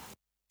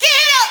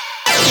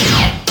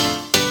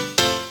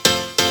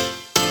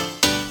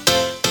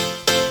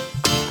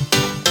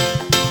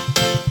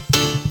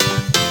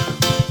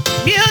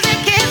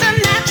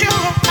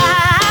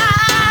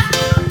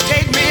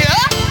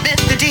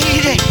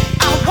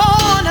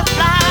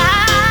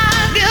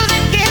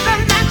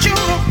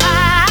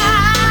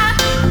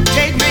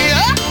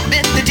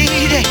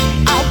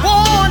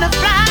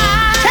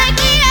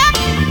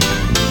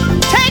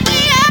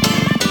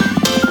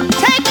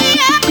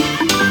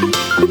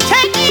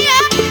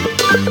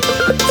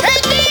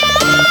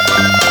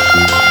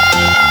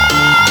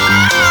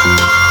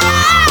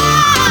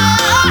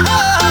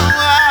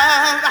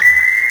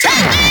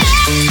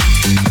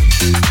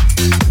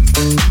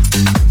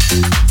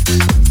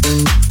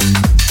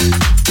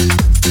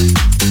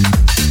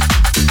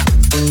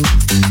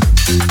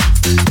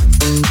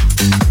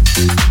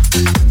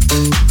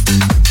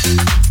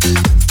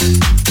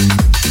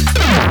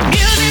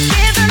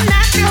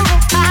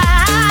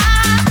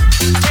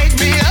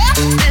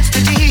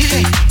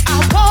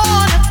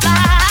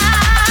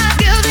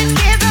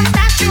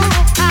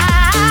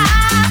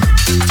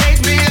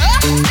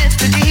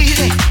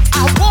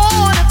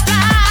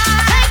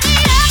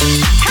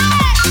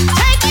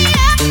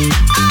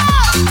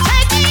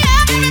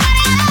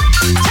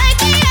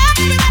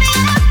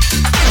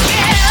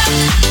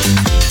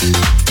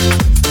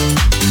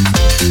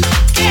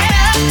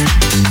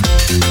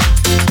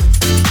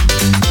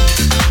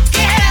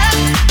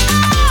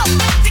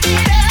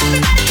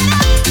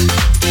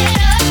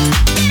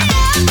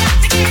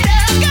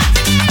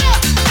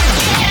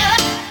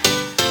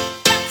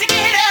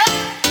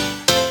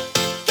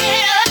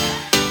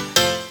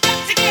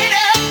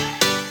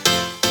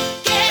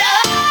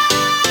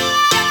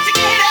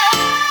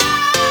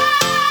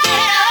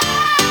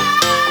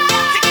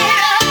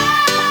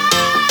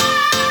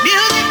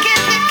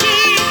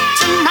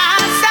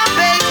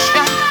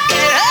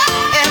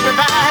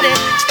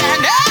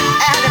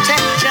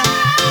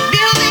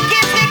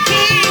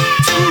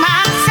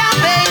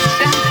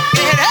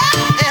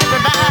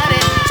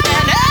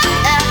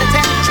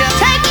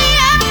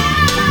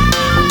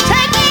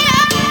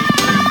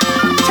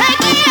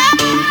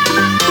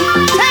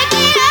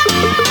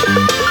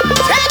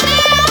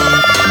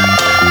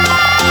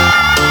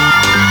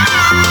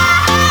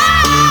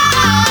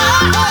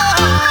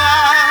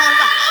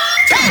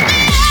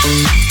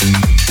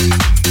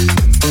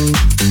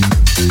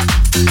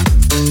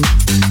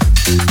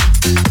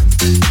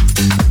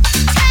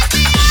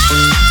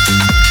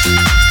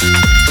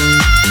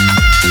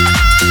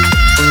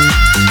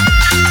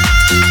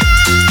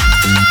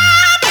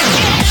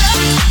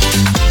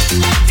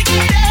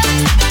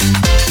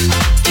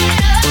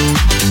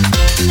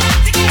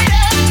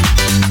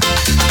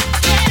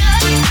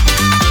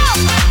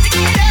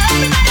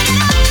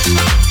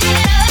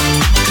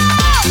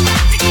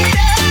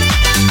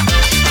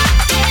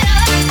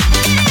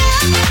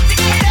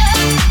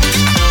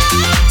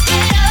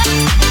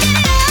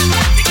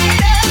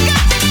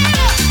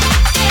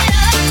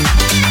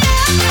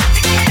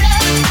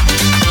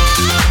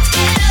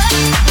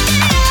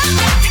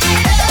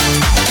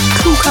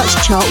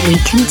 We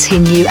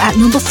continue. At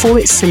number 4,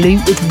 it's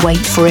Salute with Wait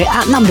For It.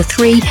 At number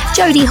 3,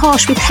 Jodie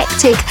Harsh with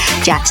Hectic,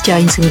 Jax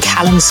Jones and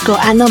Callum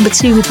Scott at number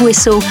 2 with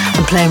Whistle,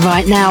 and playing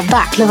right now,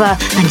 Baklava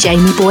and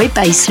Jamie Boy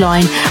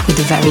Bassline with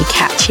the very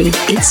catchy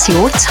It's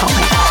Your Time.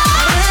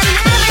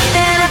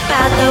 Everything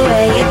about the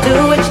way you do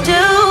what you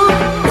do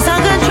is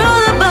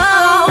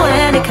uncontrollable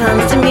when it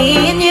comes to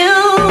me and you.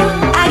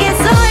 I get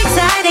so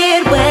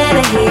excited when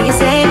I hear you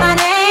say my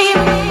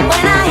name,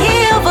 when I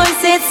hear your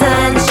voice, it's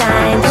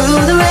sunshine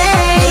through the rain.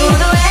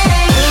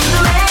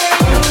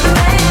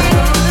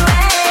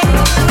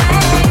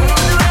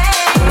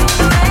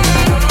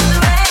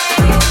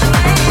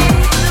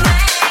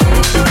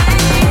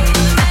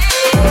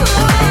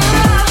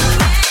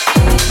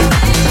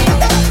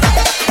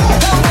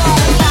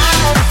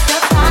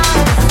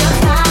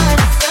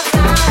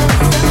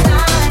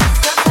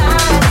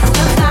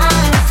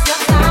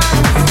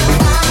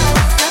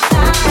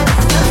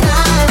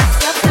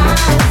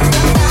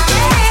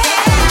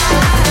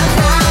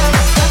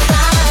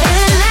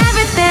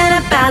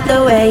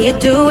 You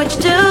do what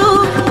you do.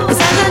 It's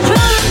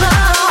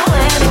uncontrollable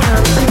when it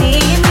comes to me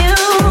and you.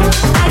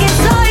 I get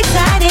so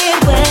excited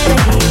when I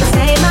hear you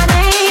say my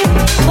name,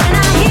 when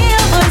I hear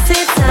your voice,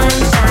 it's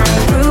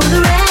sunshine through the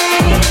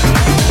rain.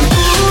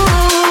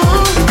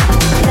 Ooh,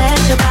 let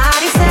your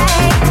body say,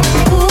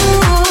 ooh,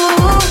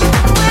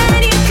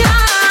 when you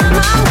come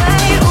my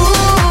way.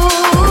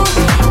 Ooh,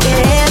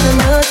 get in the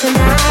mood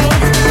tonight.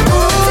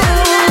 Ooh,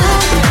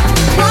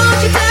 won't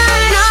you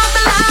turn off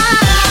the lights?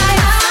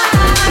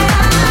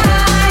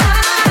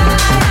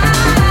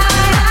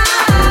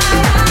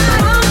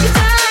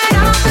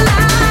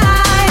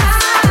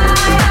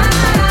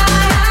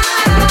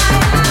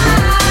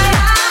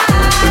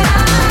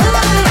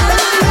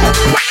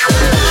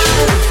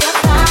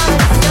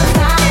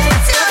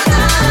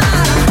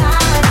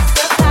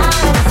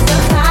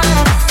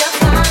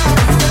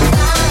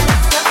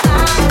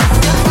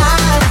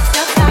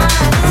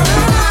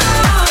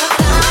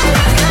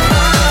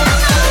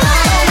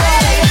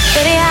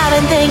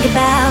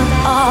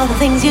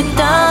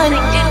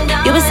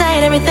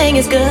 everything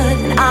is good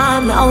and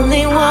I'm the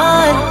only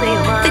one?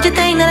 Did you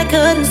think that I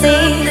couldn't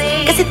see?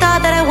 Guess you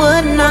thought that I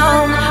wouldn't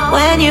know.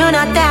 When you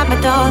knocked at my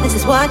door, this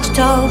is what you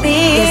told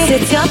me. Yes,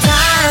 it's your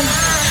time,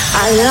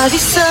 I love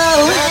you so.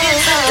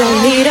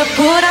 Don't need to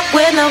put up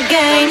with no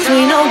games.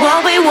 We know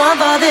what we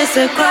want for this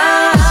to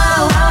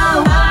grow.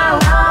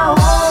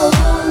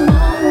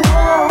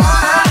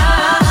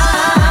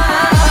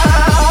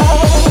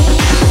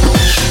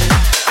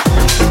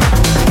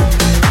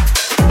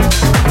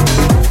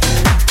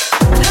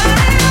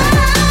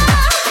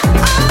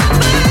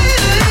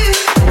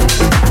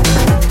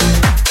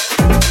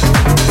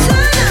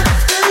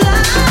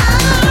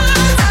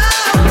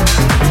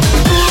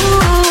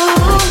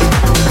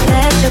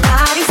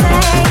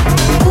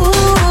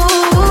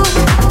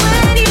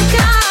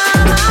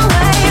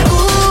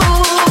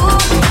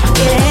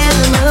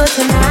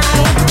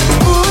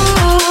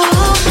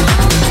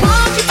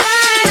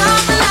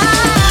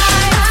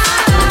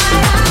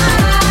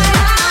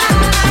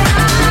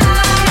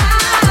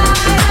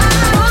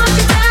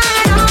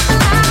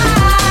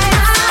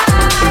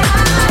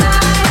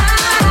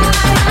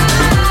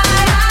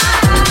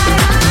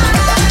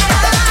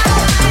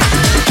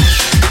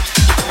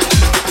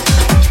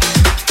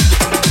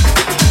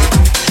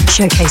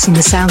 Showcasing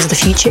the sounds of the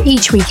future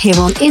each week here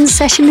on In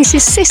Session. This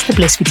is Sister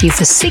Bliss with you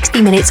for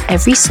 60 minutes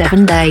every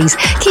 7 days.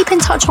 Keep in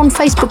touch on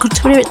Facebook or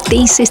Twitter at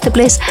The Sister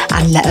Bliss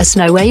and let us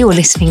know where you're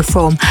listening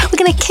from. We're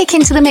going to kick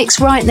into the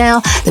mix right now.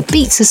 The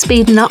beats are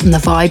speeding up and the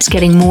vibe's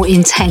getting more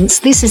intense.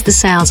 This is the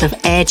sounds of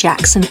Air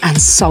Jackson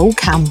and Sol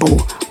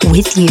Campbell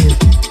with you.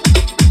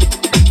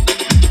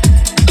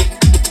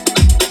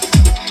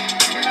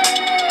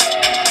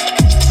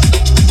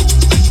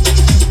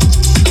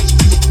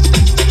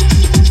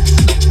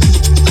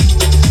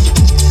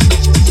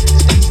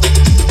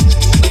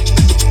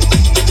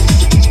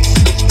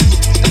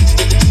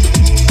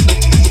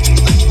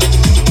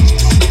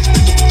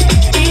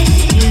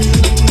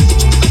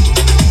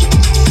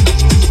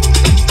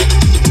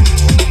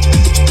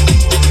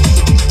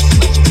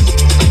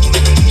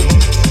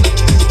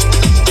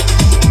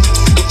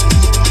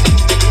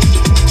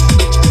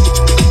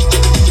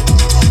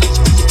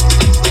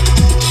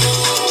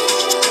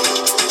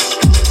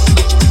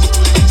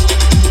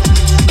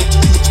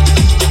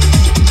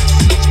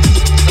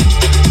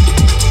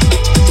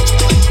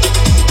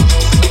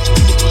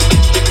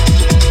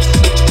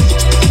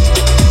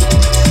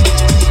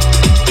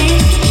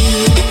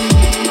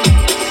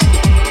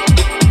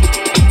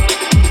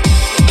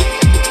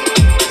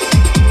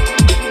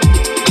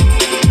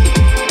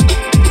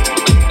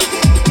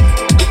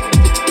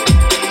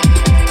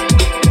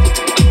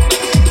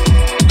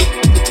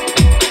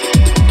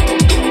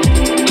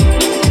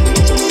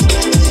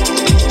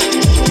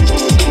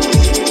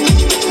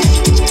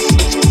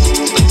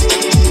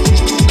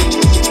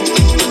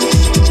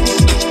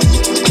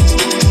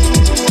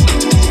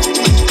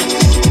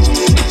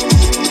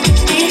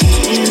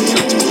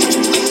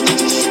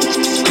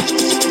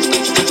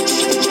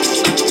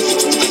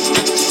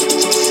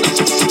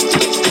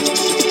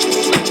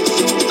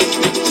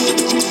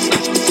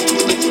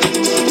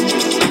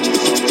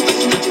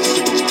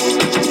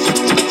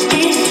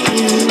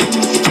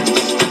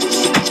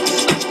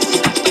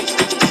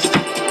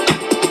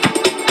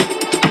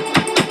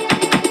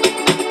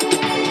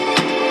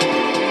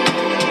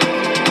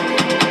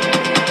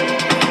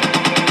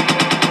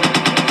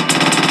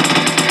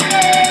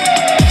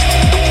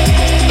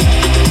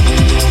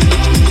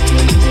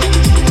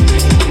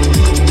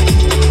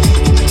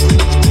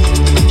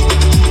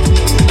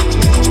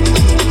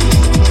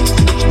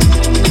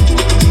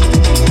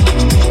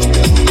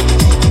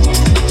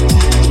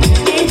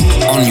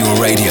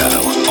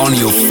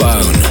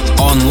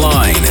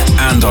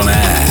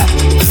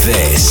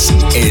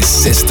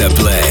 Sister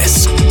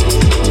Bliss.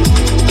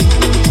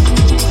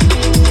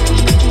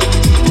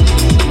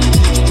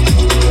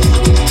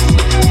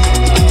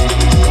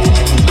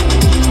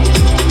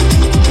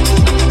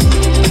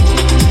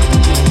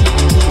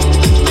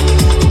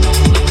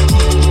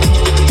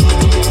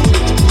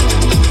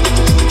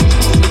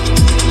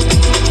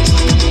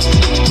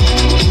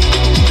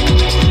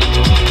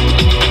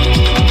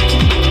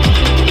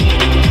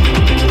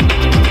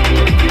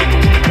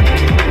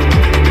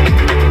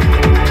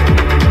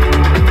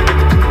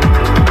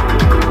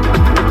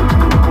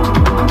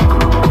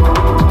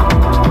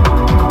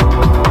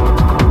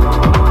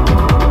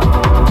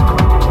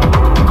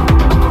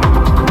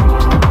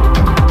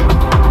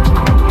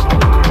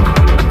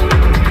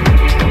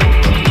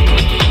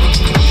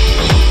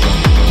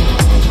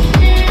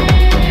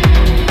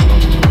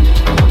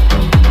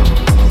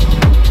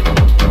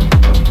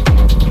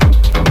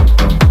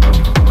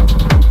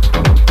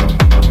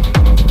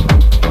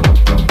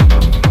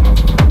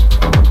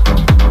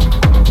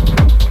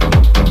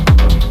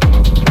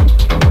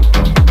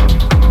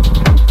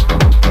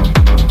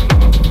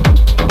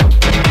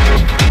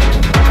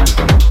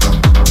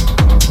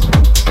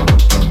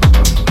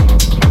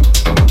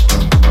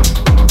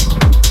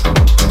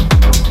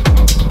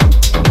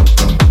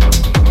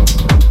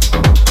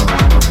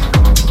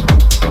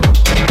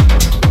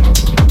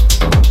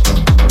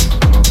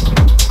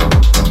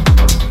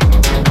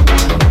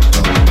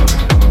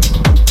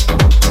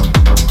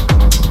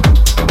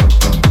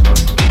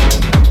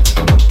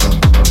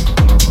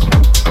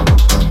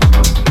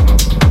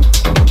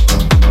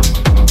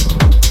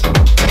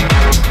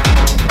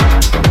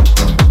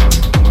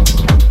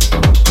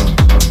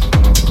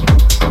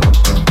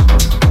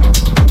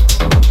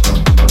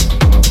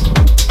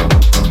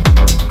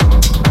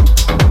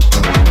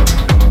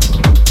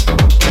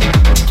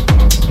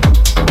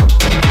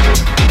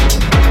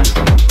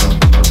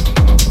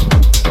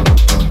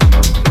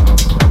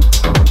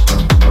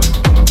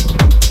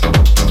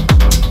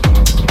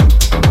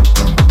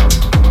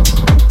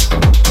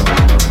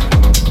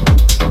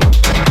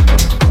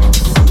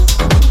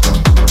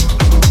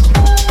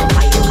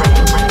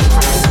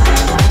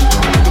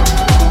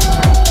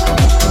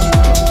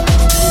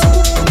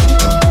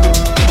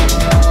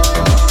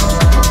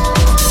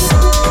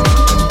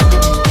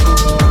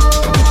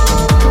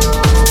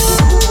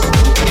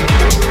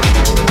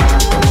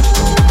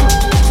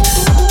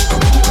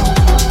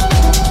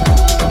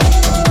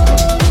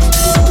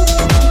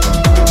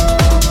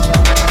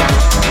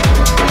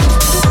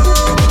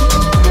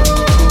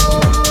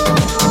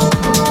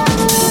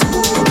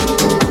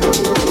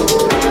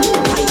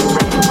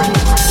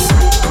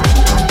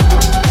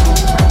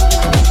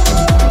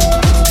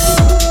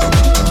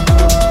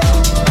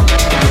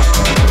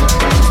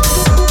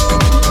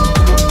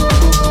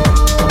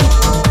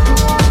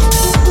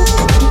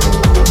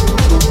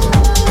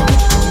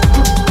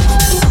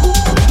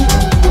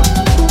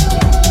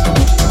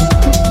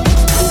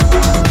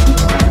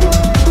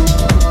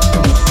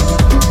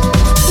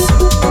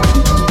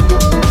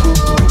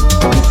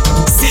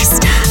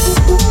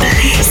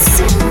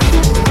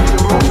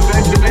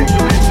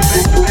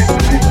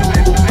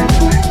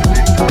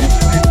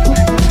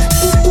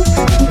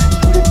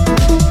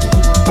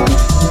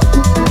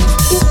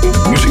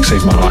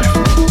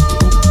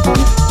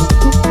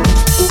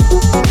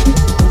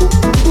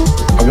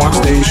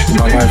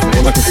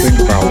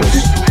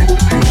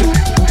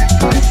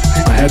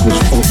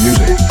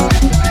 music.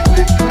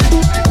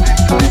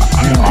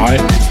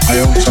 I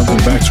owe something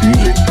back to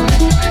music.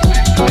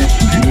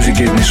 Music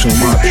gave me so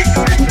much.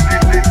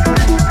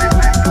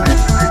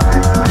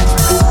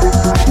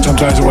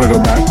 Sometimes I want to go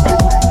back, but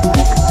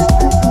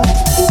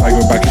if I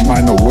go back, it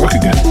might not work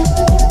again.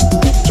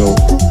 So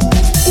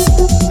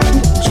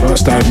I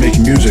started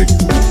making music,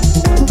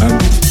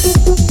 and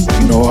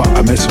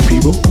I met some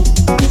people,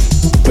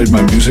 played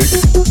my music,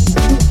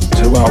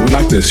 said, "Wow, we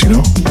like this,"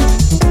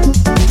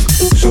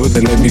 So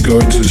they let me go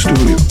into the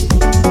studio.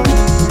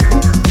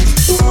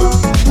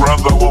 Grab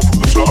that one from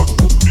the top.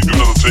 You do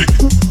another take?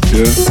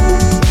 Yeah.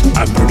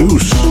 I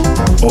produce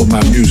all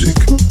my music.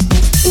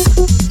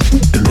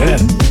 And then,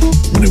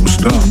 when it was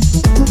done,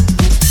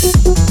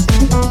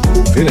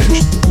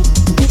 finished,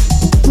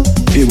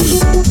 it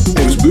was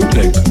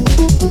bootlegged.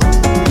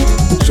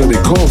 So they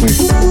called me.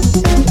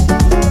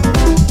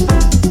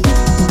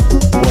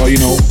 Well,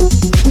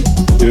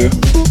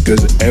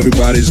 because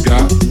everybody's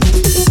got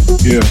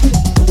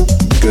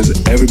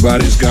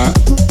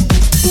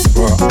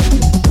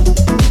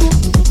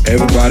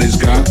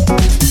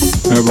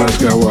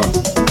what?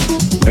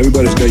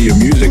 Everybody's got your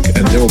music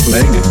and they were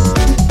playing it.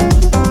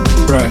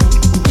 Right.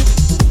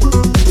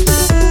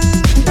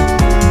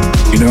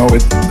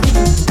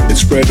 It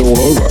spread all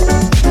over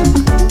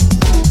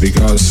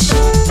because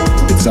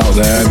it's out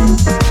there and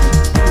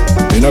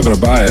you're not gonna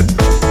buy it.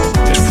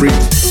 It's free.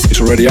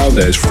 It's already out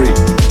there, it's free.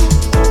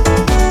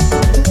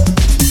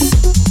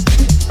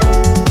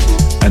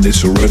 And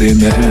it's already in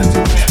their hands.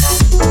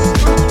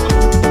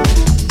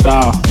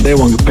 They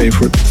want to pay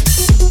for it.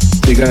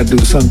 They gotta do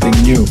something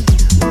new.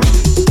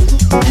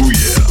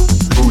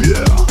 Oh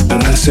yeah.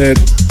 And I said,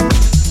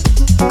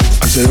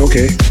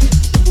 okay,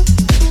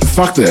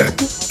 fuck that.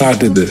 I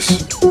did this.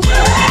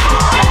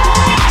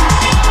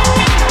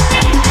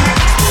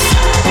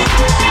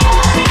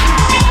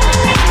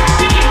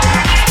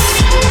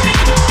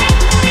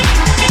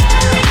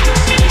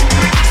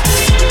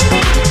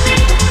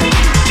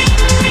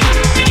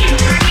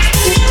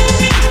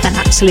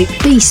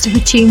 Absolute beast of a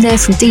tune there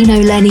from Dino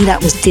Lenny.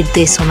 That was Did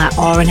This on that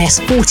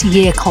RNS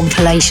 40-year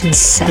compilation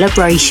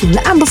Celebration.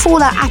 And before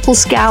that, Apple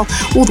Scowl,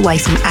 all the way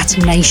from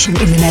Atom Nation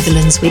in the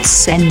Netherlands with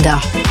Sender.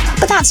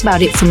 But that's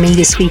about it from me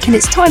this week, and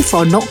it's time for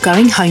our Not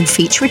Going Home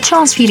feature, a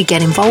chance for you to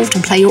get involved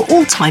and play your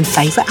all-time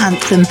favourite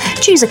anthem.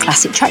 Choose a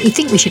classic track you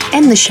think we should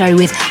end the show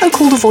with, and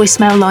call the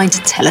voicemail line to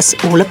tell us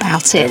all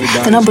about it.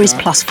 The number is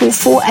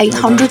 +44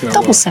 800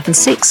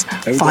 776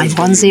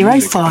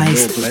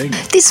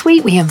 5105. This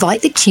week we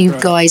invite the Cube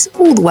Guys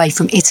all the way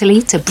from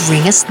Italy to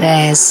bring us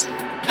theirs.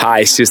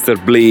 Hi, Sister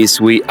Bliss.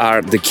 We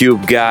are the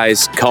Cube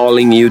Guys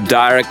calling you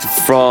direct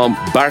from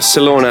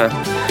Barcelona.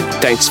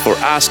 Thanks for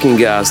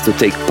asking us to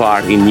take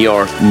part in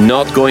your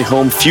Not Going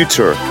Home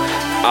future.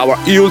 Our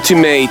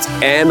ultimate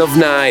end of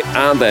night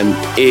anthem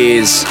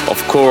is,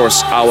 of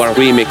course, our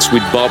remix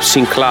with Bob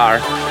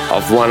Sinclair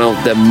of one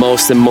of the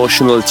most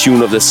emotional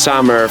tunes of the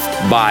summer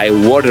by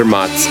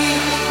Watermat,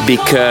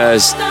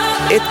 because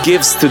it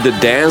gives to the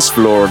dance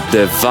floor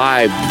the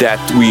vibe that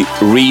we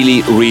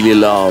really, really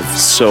love.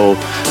 So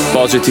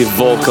positive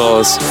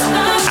vocals,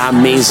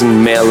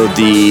 amazing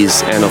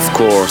melodies, and of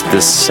course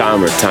the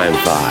summertime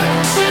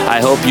vibe. I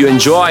hope you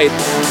enjoy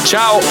it.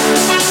 Ciao!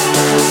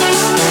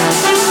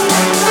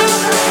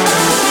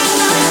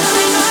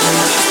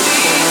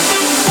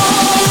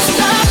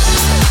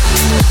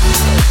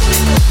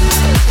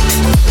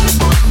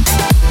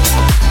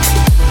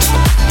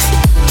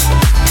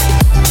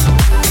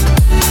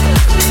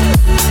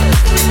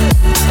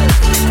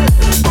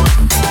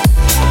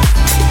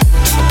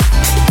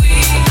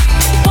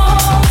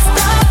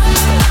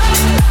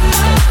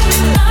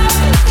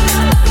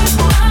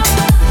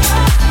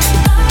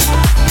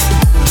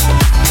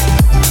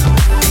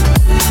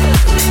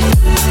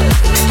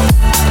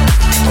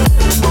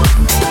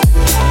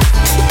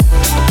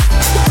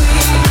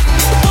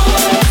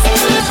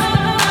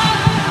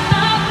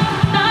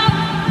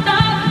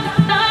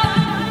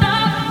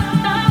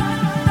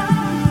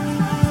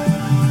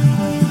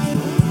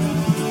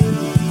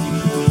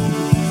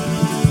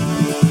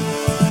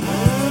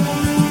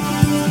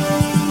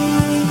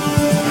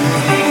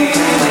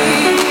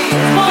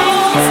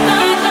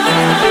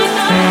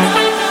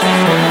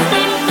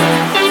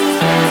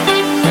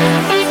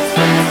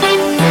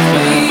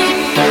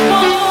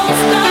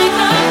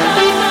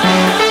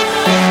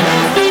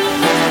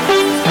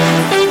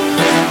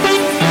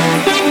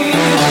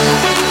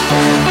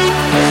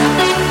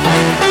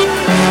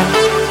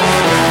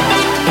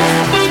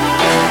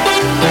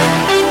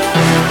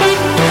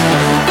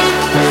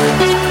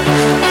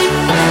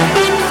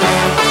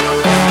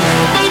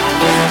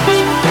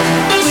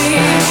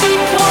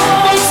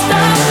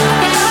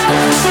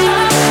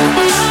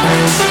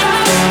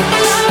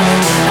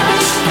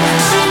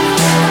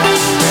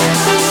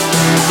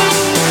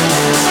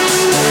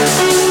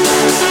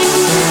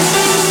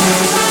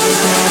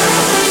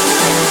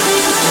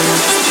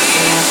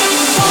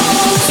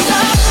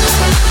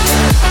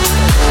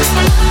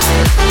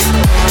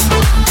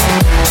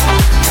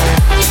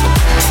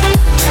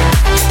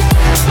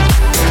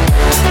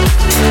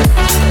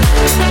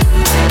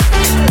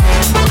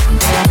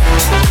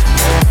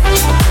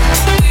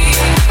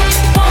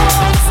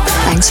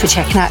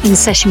 checking out In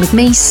Session with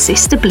me,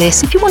 Sister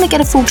Bliss. If you want to get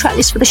a full track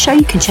list for the show,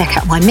 you can check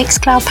out my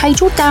Mixcloud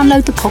page or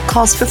download the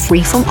podcast for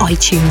free from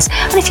iTunes.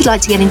 And if you'd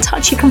like to get in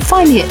touch, you can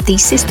find me at The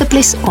Sister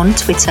Bliss on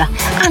Twitter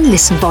and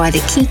listen via the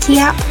Kiki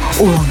app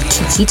or on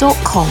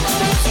kiki.com.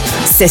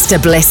 Sister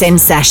Bliss In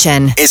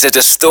Session is a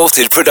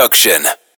Distorted production.